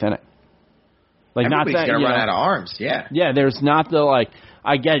the 8th inning. Everybody's going to run out of arms, yeah. Yeah, there's not the,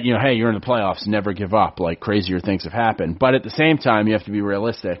 I get, hey, you're in the playoffs, never give up, crazier things have happened. But at the same time, you have to be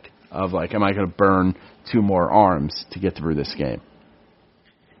realistic of, am I going to burn 2 more arms to get through this game?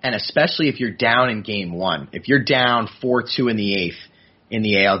 And especially if you're down in game 1. If you're down 4-2 in the 8th, in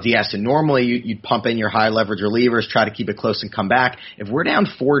the ALDS. And normally you'd pump in your high leverage relievers, try to keep it close and come back. If we're down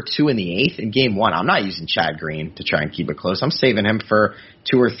 4-2 in the eighth in game one, I'm not using Chad Green to try and keep it close. I'm saving him for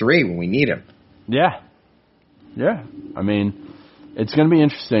 2 or 3 when we need him. Yeah. Yeah. I mean, it's going to be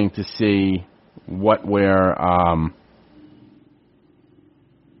interesting to see what we're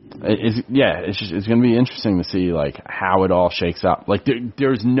it's going to be interesting to see like how it all shakes up. Like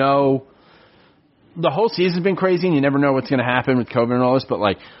there's no, the whole season's been crazy and you never know what's going to happen with COVID and all this, but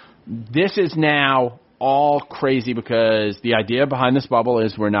like this is now all crazy because the idea behind this bubble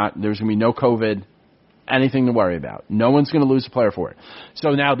is there's going to be no COVID, anything to worry about. No one's going to lose a player for it.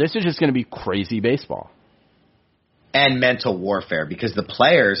 So now this is just going to be crazy baseball. And mental warfare, because the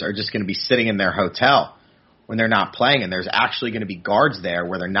players are just going to be sitting in their hotel when they're not playing, and there's actually going to be guards there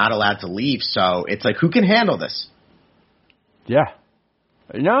where they're not allowed to leave. So it's like, who can handle this? Yeah.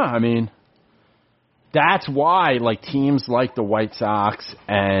 No, I mean, that's why like teams like the White Sox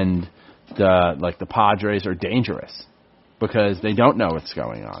and the Padres are dangerous, because they don't know what's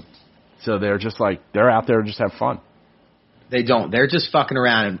going on. So they're just like, they're out there to just have fun. They don't. They're just fucking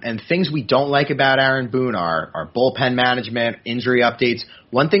around. And things we don't like about Aaron Boone are bullpen management, injury updates.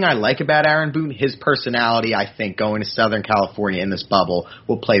 One thing I like about Aaron Boone, his personality, I think, going to Southern California in this bubble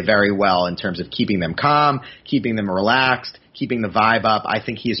will play very well in terms of keeping them calm, keeping them relaxed, keeping the vibe up. I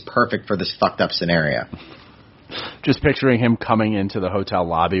think he is perfect for this fucked up scenario. Just picturing him coming into the hotel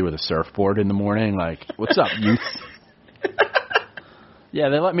lobby with a surfboard in the morning, like, what's up, youth? Yeah,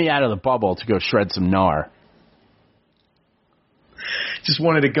 they let me out of the bubble to go shred some gnar. Just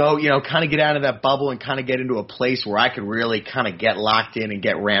wanted to go, kind of get out of that bubble and kind of get into a place where I could really kind of get locked in and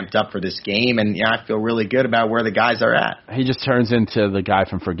get ramped up for this game. And, I feel really good about where the guys are at. He just turns into the guy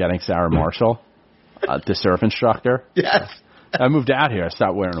from Forgetting Sarah Marshall, the surf instructor. Yes. I moved out here. I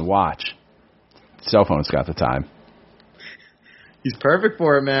stopped wearing a watch. Cell phone's got the time. He's perfect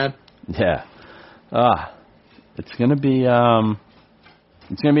for it, man. Yeah. It's going to be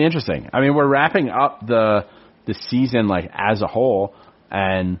interesting. I mean, we're wrapping up the season like as a whole,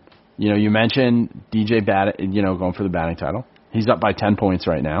 and you mentioned DJ going for the batting title. He's up by 10 points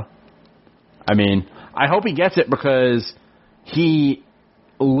right now. I mean, I hope he gets it because he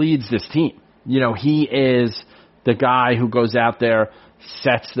leads this team. He is the guy who goes out there,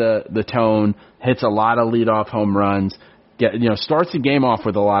 sets the tone, hits a lot of leadoff home runs, starts the game off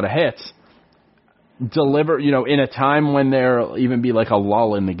with a lot of hits. Deliver, in a time when there'll even be like a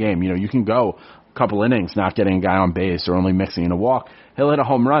lull in the game. You can go a couple innings not getting a guy on base or only mixing in a walk. He'll hit a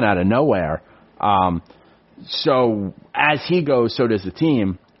home run out of nowhere. So as he goes, so does the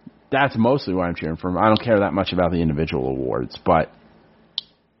team. That's mostly what I'm cheering for. I don't care that much about the individual awards, but.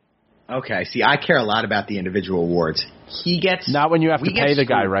 Okay, see, I care a lot about the individual awards. He gets. Not when you have to pay the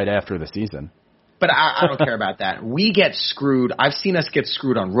guy right after the season. But I don't care about that. We get screwed. I've seen us get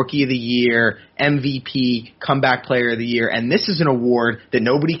screwed on Rookie of the Year, MVP, Comeback Player of the Year, and this is an award that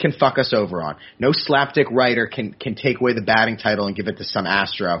nobody can fuck us over on. No slapdick writer can take away the batting title and give it to some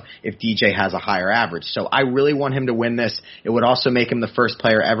Astro if DJ has a higher average. So I really want him to win this. It would also make him the first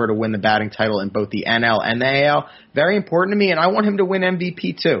player ever to win the batting title in both the NL and the AL. Very important to me, and I want him to win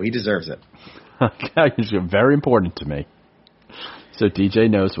MVP too. He deserves it. It's very important to me. So DJ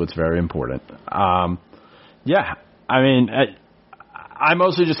knows what's very important. Yeah, I mean, I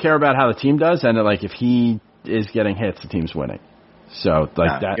mostly just care about how the team does, and like if he is getting hits, the team's winning. So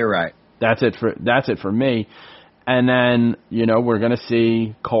like that. You're right. That's it for me. And then we're gonna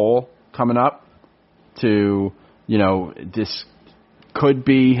see Cole coming up to this could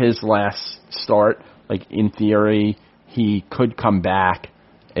be his last start. Like in theory, he could come back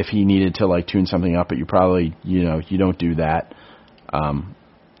if he needed to like tune something up, but you probably you don't do that.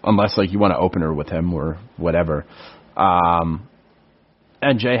 Unless like you want to opener with him or whatever.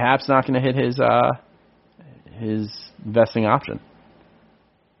 And J Happ's not going to hit his vesting option.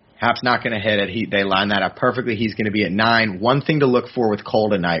 Happ's not going to hit it. They line that up perfectly. He's going to be at 9. One thing to look for with Cole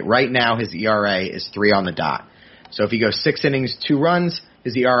tonight. Right now, his ERA is 3 on the dot. So if he goes 6 innings, 2 runs,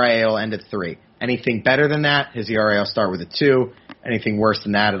 his ERA will end at 3. Anything better than that, his ERA will start with a 2. Anything worse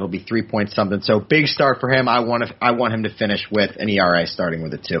than that, it'll be 3 point something. So big start for him. I want him to finish with an ERA starting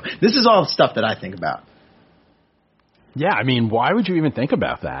with a 2. This is all the stuff that I think about. Yeah, I mean, why would you even think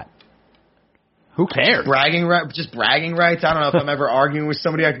about that? Who cares? Just bragging rights. I don't know if I'm ever arguing with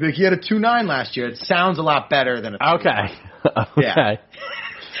somebody. I could be like, he had a 2.9 last year. It sounds a lot better than a 2. Okay. Yeah.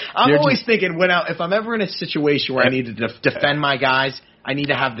 I'm always thinking if I'm ever in a situation where I need to defend my guys, I need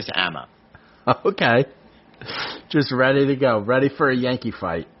to have this ammo. Okay. Just ready to go. Ready for a Yankee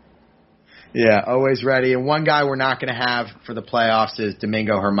fight. Yeah, always ready. And one guy we're not going to have for the playoffs is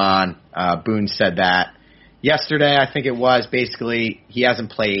Domingo Germán. Boone said that. yesterday, I think it was, basically he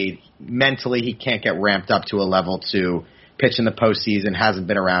hasn't played. Mentally, he can't get ramped up to a level to pitch in the postseason, hasn't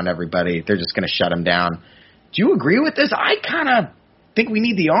been around everybody. They're just going to shut him down. Do you agree with this? I kind of think we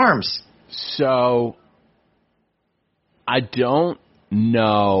need the arms. So I don't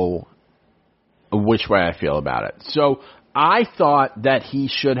know which way I feel about it. So I thought that he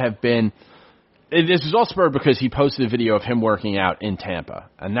should have been – this was all spurred because he posted a video of him working out in Tampa,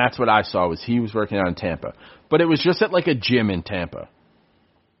 and that's what I saw was he was working out in Tampa. But it was just at like a gym in Tampa.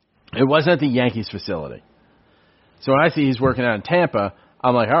 It wasn't at the Yankees facility. So when I see he's working out in Tampa,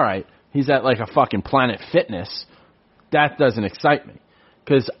 I'm like, all right, he's at like a fucking Planet Fitness. That doesn't excite me.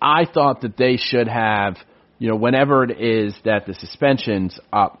 Because I thought that they should have, whenever it is that the suspension's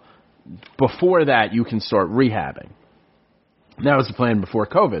up, before that you can start rehabbing. That was the plan before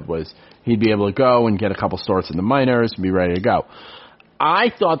COVID, was he'd be able to go and get a couple starts in the minors and be ready to go.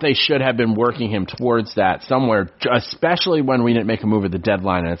 I thought they should have been working him towards that somewhere, especially when we didn't make a move at the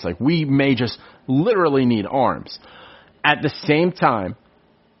deadline, and it's like we may just literally need arms. At the same time,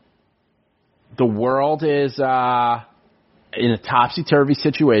 the world is in a topsy-turvy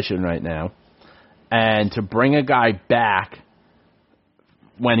situation right now, and to bring a guy back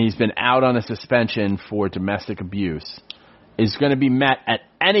when he's been out on a suspension for domestic abuse is going to be met at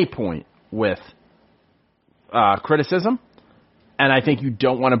any point with criticism. And I think you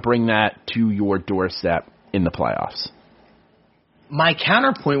don't want to bring that to your doorstep in the playoffs. My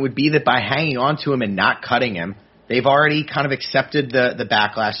counterpoint would be that by hanging on to him and not cutting him, they've already kind of accepted the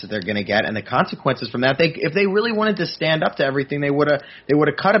backlash that they're going to get and the consequences from that. If they really wanted to stand up to everything, they would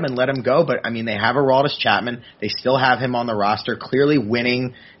have cut him and let him go. But I mean, they have Aroldis Chapman. They still have him on the roster. Clearly,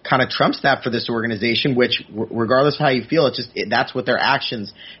 winning kind of trumps that for this organization. Which, regardless of how you feel, that's what their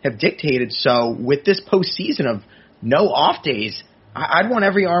actions have dictated. So with this postseason of no off days, I'd want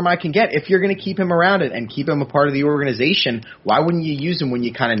every arm I can get. If you're going to keep him around and keep him a part of the organization, why wouldn't you use him when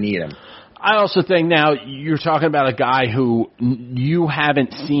you kind of need him? I also think now you're talking about a guy who you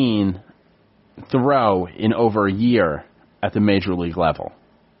haven't seen throw in over a year at the major league level.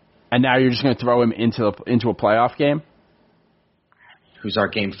 And now you're just going to throw him into a playoff game? Who's our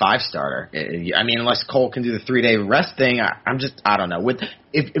Game 5 starter? I mean, unless Cole can do the 3-day rest thing, I don't know.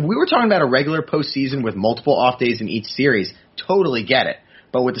 If we were talking about a regular postseason with multiple off days in each series, totally get it.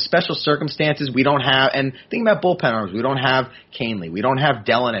 But with the special circumstances, we don't have, and think about bullpen arms, we don't have Canely, we don't have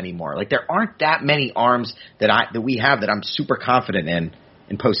Dellin anymore. Like, there aren't that many arms that we have that I'm super confident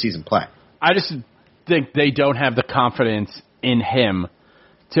in postseason play. I just think they don't have the confidence in him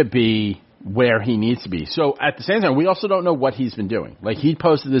to be where he needs to be. So at the same time, we also don't know what he's been doing. Like, he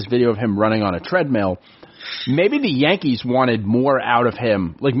posted this video of him running on a treadmill. Maybe the Yankees wanted more out of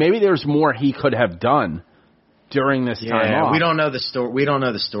him. Like, maybe there's more he could have done during this time off. We don't know the story. We don't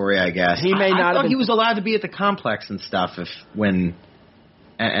know the story, I guess. He may not I thought have he was allowed to be at the complex and stuff and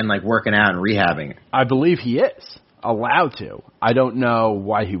like working out and rehabbing. I believe he is allowed to. I don't know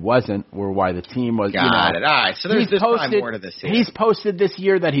why he wasn't or why the team was. Got it. All right. So there's probably more to this here. He's posted this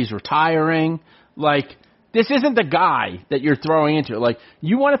year that he's retiring. Like, this isn't the guy that you're throwing into. Like,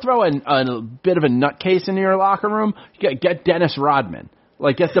 you want to throw a bit of a nutcase into your locker room? Get Dennis Rodman.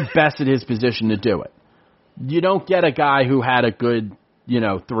 Like, get the best at his position to do it. You don't get a guy who had a good,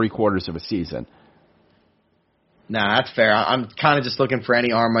 3/4 of a season. Nah, that's fair. I'm kind of just looking for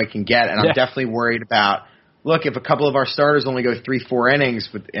any arm I can get, and I'm definitely worried about, look, if a couple of our starters only go 3-4 innings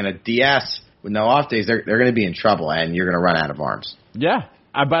in a DS with no off days, they're going to be in trouble, and you're going to run out of arms. Yeah,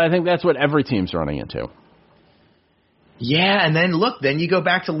 but I think that's what every team's running into. Yeah, and then then you go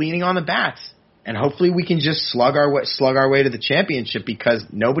back to leaning on the bats. And hopefully we can just slug our way to the championship because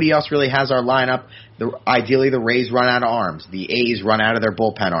nobody else really has our lineup. Ideally, the Rays run out of arms. The A's run out of their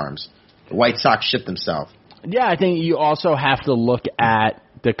bullpen arms. The White Sox shit themselves. Yeah, I think you also have to look at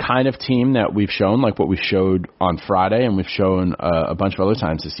the kind of team that we've shown, like what we showed on Friday and we've shown a bunch of other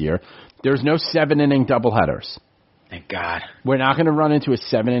times this year. There's no 7-inning doubleheaders. Thank God. We're not going to run into a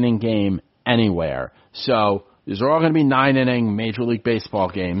 7-inning game anywhere. So these are all going to be 9-inning Major League Baseball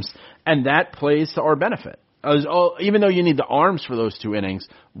games. And that plays to our benefit. Even though you need the arms for those 2 innings,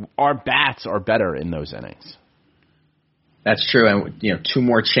 our bats are better in those innings. That's true. And, 2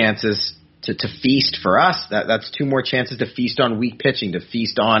 more chances to feast for us. That's 2 more chances to feast on weak pitching, to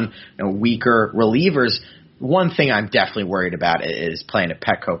feast on weaker relievers. One thing I'm definitely worried about is playing at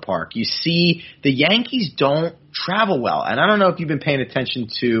Petco Park. You see, the Yankees don't travel well. And I don't know if you've been paying attention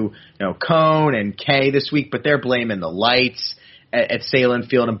to Cone and Kay this week, but they're blaming the lights at Salem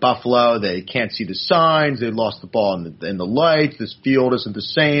Field in Buffalo. They can't see the signs. They lost the ball in the lights. This field isn't the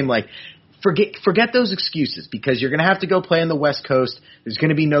same. Like, forget those excuses, because you're going to have to go play in the West Coast. There's going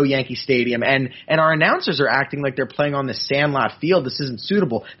to be no Yankee Stadium, and our announcers are acting like they're playing on the Sandlot field. This isn't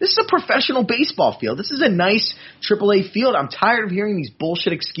suitable. This is a professional baseball field. This is a nice AAA field. I'm tired of hearing these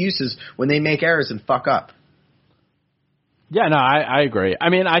bullshit excuses when they make errors and fuck up. Yeah, no, I agree. I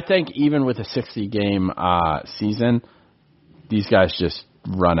mean, I think even with a 60-game season, these guys just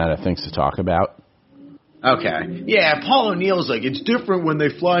run out of things to talk about. Okay. Yeah, Paul O'Neill's like, it's different when they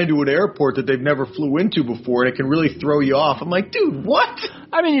fly into an airport that they've never flew into before, and it can really throw you off. I'm like, dude, what?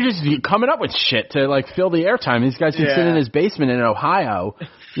 I mean, you're coming up with shit to, like, fill the airtime. These guys can sit in his basement in Ohio.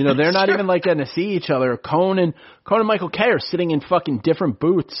 You know, they're not even, like, getting to see each other. Cone and Michael Kay are sitting in fucking different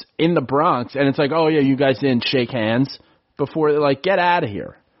booths in the Bronx, and it's like, oh, yeah, you guys didn't shake hands before. Like, get out of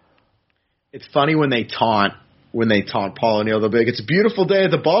here. It's funny when they taunt Paul O'Neill. They'll be like, it's a beautiful day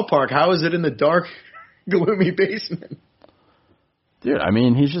at the ballpark. How is it in the dark, gloomy basement? Dude, I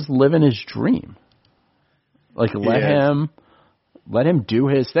mean, he's just living his dream. Like, let him do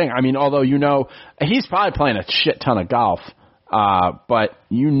his thing. I mean, although, you know, he's probably playing a shit ton of golf, but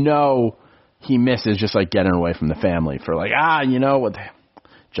you know he misses just, like, getting away from the family for, like, you know, what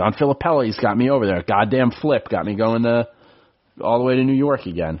John Filippelli's got me over there. Goddamn Flip got me going all the way to New York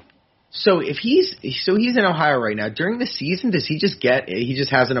again. So if he's in Ohio right now, during the season, does he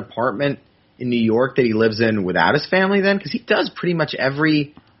just has an apartment in New York that he lives in without his family then? Because he does pretty much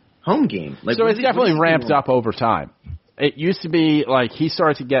every home game. Like, so it's definitely ramped up over time. It used to be like he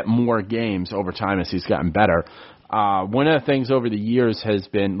started to get more games over time as he's gotten better. One of the things over the years has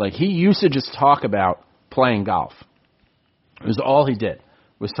been, like, he used to just talk about playing golf. It was all he did,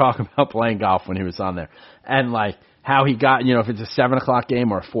 was talk about playing golf when he was on there. And, like, how he got, you know, if it's a 7 o'clock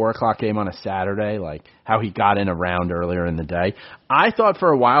game or a 4 o'clock game on a Saturday, like how he got in a round earlier in the day. I thought for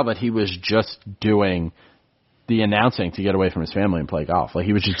a while that he was just doing the announcing to get away from his family and play golf. Like,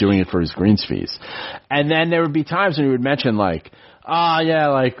 he was just doing it for his greens fees. And then there would be times when he would mention, like, yeah,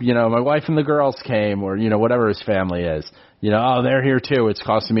 like, you know, my wife and the girls came, or, you know, whatever his family is. You know, they're here too. It's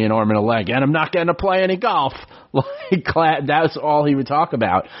costing me an arm and a leg, and I'm not getting to play any golf. Like, that's all he would talk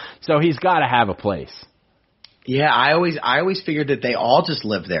about. So he's got to have a place. Yeah, I always figured that they all just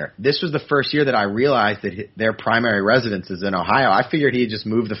lived there. This was the first year that I realized that their primary residence is in Ohio. I figured he had just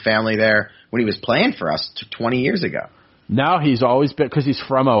moved the family there when he was playing for us 20 years ago. No, he's always been, because he's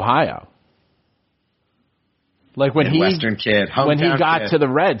from Ohio. Like when Western kid, when he got to the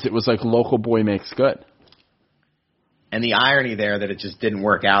Reds, it was like local boy makes good. And the irony there that it just didn't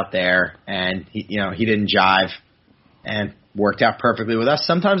work out there, and he didn't jive, and worked out perfectly with us.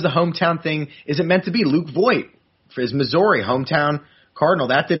 Sometimes the hometown thing isn't meant to be. Luke Voit for his Missouri hometown Cardinal,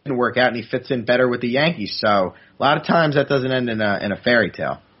 that didn't work out, and he fits in better with the Yankees. So a lot of times that doesn't end in a fairy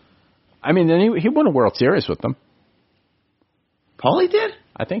tale. I mean, then he won a World Series with them. Paulie did?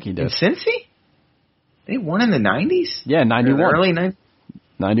 I think he did. In Cincy? They won in the 90s? Yeah, 91. Early 90s?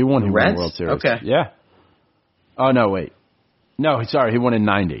 91 he Reds? won the World Series. Okay. Yeah. Oh, no, wait. No, sorry, he won in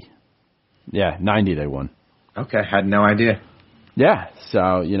 90. Yeah, 90 they won. Okay, had no idea. Yeah,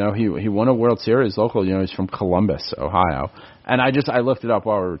 so, you know, he won a World Series local. You know, he's from Columbus, Ohio. And I looked it up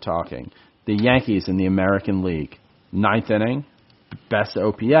while we were talking. The Yankees in the American League, 9th inning, best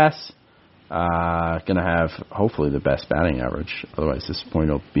OPS, going to have, hopefully, the best batting average. Otherwise, this point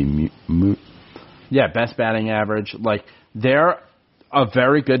will be moot. Yeah, best batting average. Like, they're a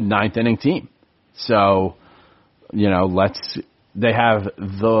very good 9th inning team. So, you know, they have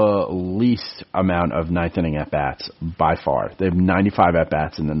the least amount of 9th inning at-bats by far. They have 95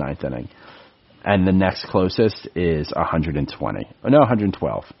 at-bats in the 9th inning. And the next closest is 120. No,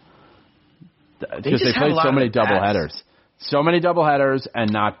 112. Because they play so many doubleheaders. So many doubleheaders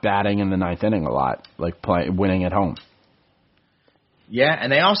and not batting in the 9th inning a lot, like winning at home. Yeah,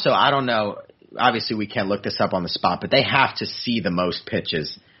 and they also, I don't know, obviously we can't look this up on the spot, but they have to see the most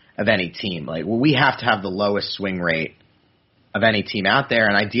pitches of any team. Like, we have to have the lowest swing rate of any team out there,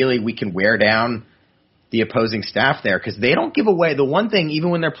 and ideally we can wear down the opposing staff there, because they don't give away. The one thing, even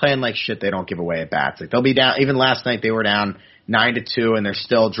when they're playing like shit, they don't give away at bats. Like, they'll be down. Even last night they were down 9-2, and they're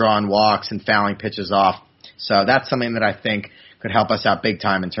still drawing walks and fouling pitches off. So that's something that I think could help us out big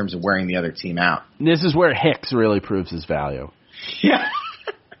time in terms of wearing the other team out. This is where Hicks really proves his value. Yeah,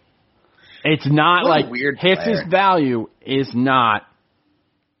 it's not like weird Hicks' value is not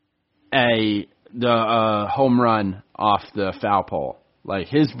the home run off the foul pole. Like,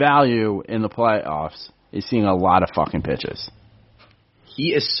 his value in the playoffs is seeing a lot of fucking pitches.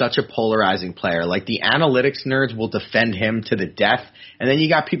 He is such a polarizing player. Like, the analytics nerds will defend him to the death, and then you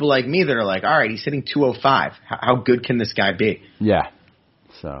got people like me that are like, all right, he's hitting 205. How good can this guy be? Yeah.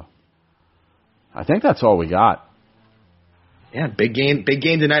 So, I think that's all we got. Yeah, big game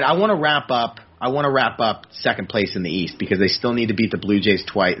tonight. I want to wrap up second place in the East because they still need to beat the Blue Jays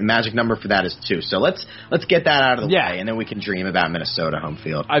twice. The magic number for that is 2. So let's get that out of the way, and then we can dream about Minnesota home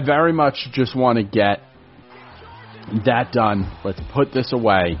field. I very much just want to get that done. Let's put this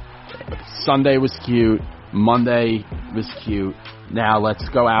away. Sunday was cute. Monday was cute. Now let's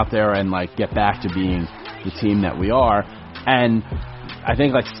go out there and get back to being the team that we are. And I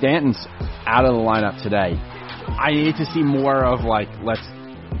think Stanton's out of the lineup today. I need to see more of let's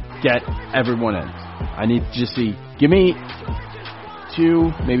get everyone in. I need to just see, give me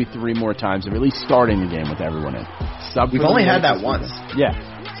 2, maybe 3 more times of at least starting the game with everyone in. We've only had that once. Yeah.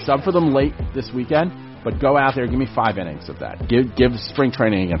 Sub for them late this weekend, but go out there, give me 5 innings of that. Give spring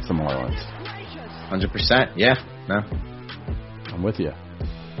training against the Marlins. 100%. Yeah. No. I'm with you.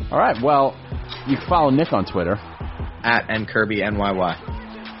 All right. Well, you can follow Nick on Twitter. At NKirbyNYY.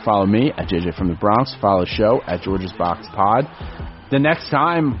 Follow me at JJ from the Bronx. Follow the show at George's Box Pod. The next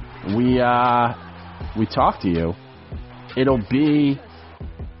time we talk to you, it'll be,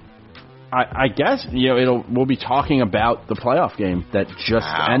 I guess, we'll be talking about the playoff game that just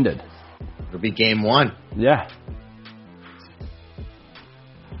ended. It'll be game 1. Yeah.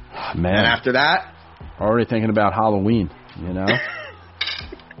 Man. And after that, already thinking about Halloween.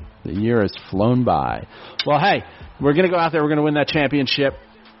 The year has flown by. Well, hey, we're gonna go out there. We're gonna win that championship.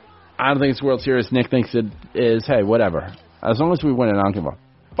 I don't think it's World Series. Nick thinks it is. Hey, whatever. As long as we win it, I don't give a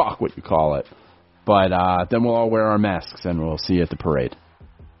fuck what you call it. But then we'll all wear our masks, and we'll see you at the parade.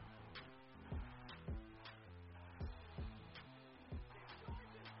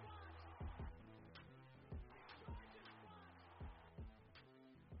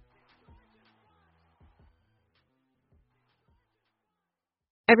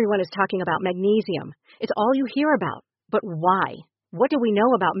 Everyone is talking about magnesium. It's all you hear about. But why? What do we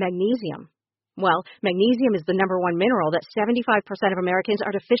know about magnesium? Well, magnesium is the number 1 mineral that 75% of Americans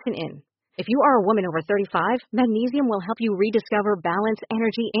are deficient in. If you are a woman over 35, magnesium will help you rediscover balance,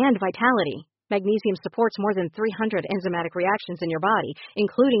 energy, and vitality. Magnesium supports more than 300 enzymatic reactions in your body,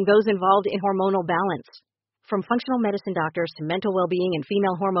 including those involved in hormonal balance. From functional medicine doctors to mental well-being and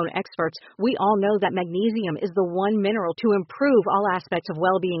female hormone experts, we all know that magnesium is the one mineral to improve all aspects of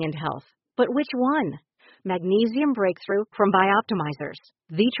well-being and health. But which one? Magnesium Breakthrough from Bioptimizers,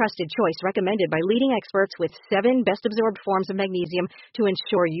 the trusted choice recommended by leading experts with 7 best-absorbed forms of magnesium to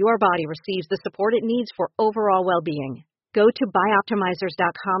ensure your body receives the support it needs for overall well-being. Go to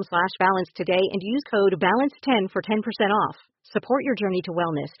bioptimizers.com/balance today and use code BALANCE10 for 10% off. Support your journey to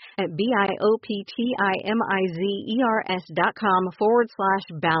wellness at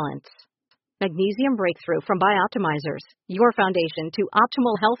bioptimizers.com/balance. Magnesium Breakthrough from Bioptimizers, your foundation to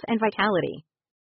optimal health and vitality.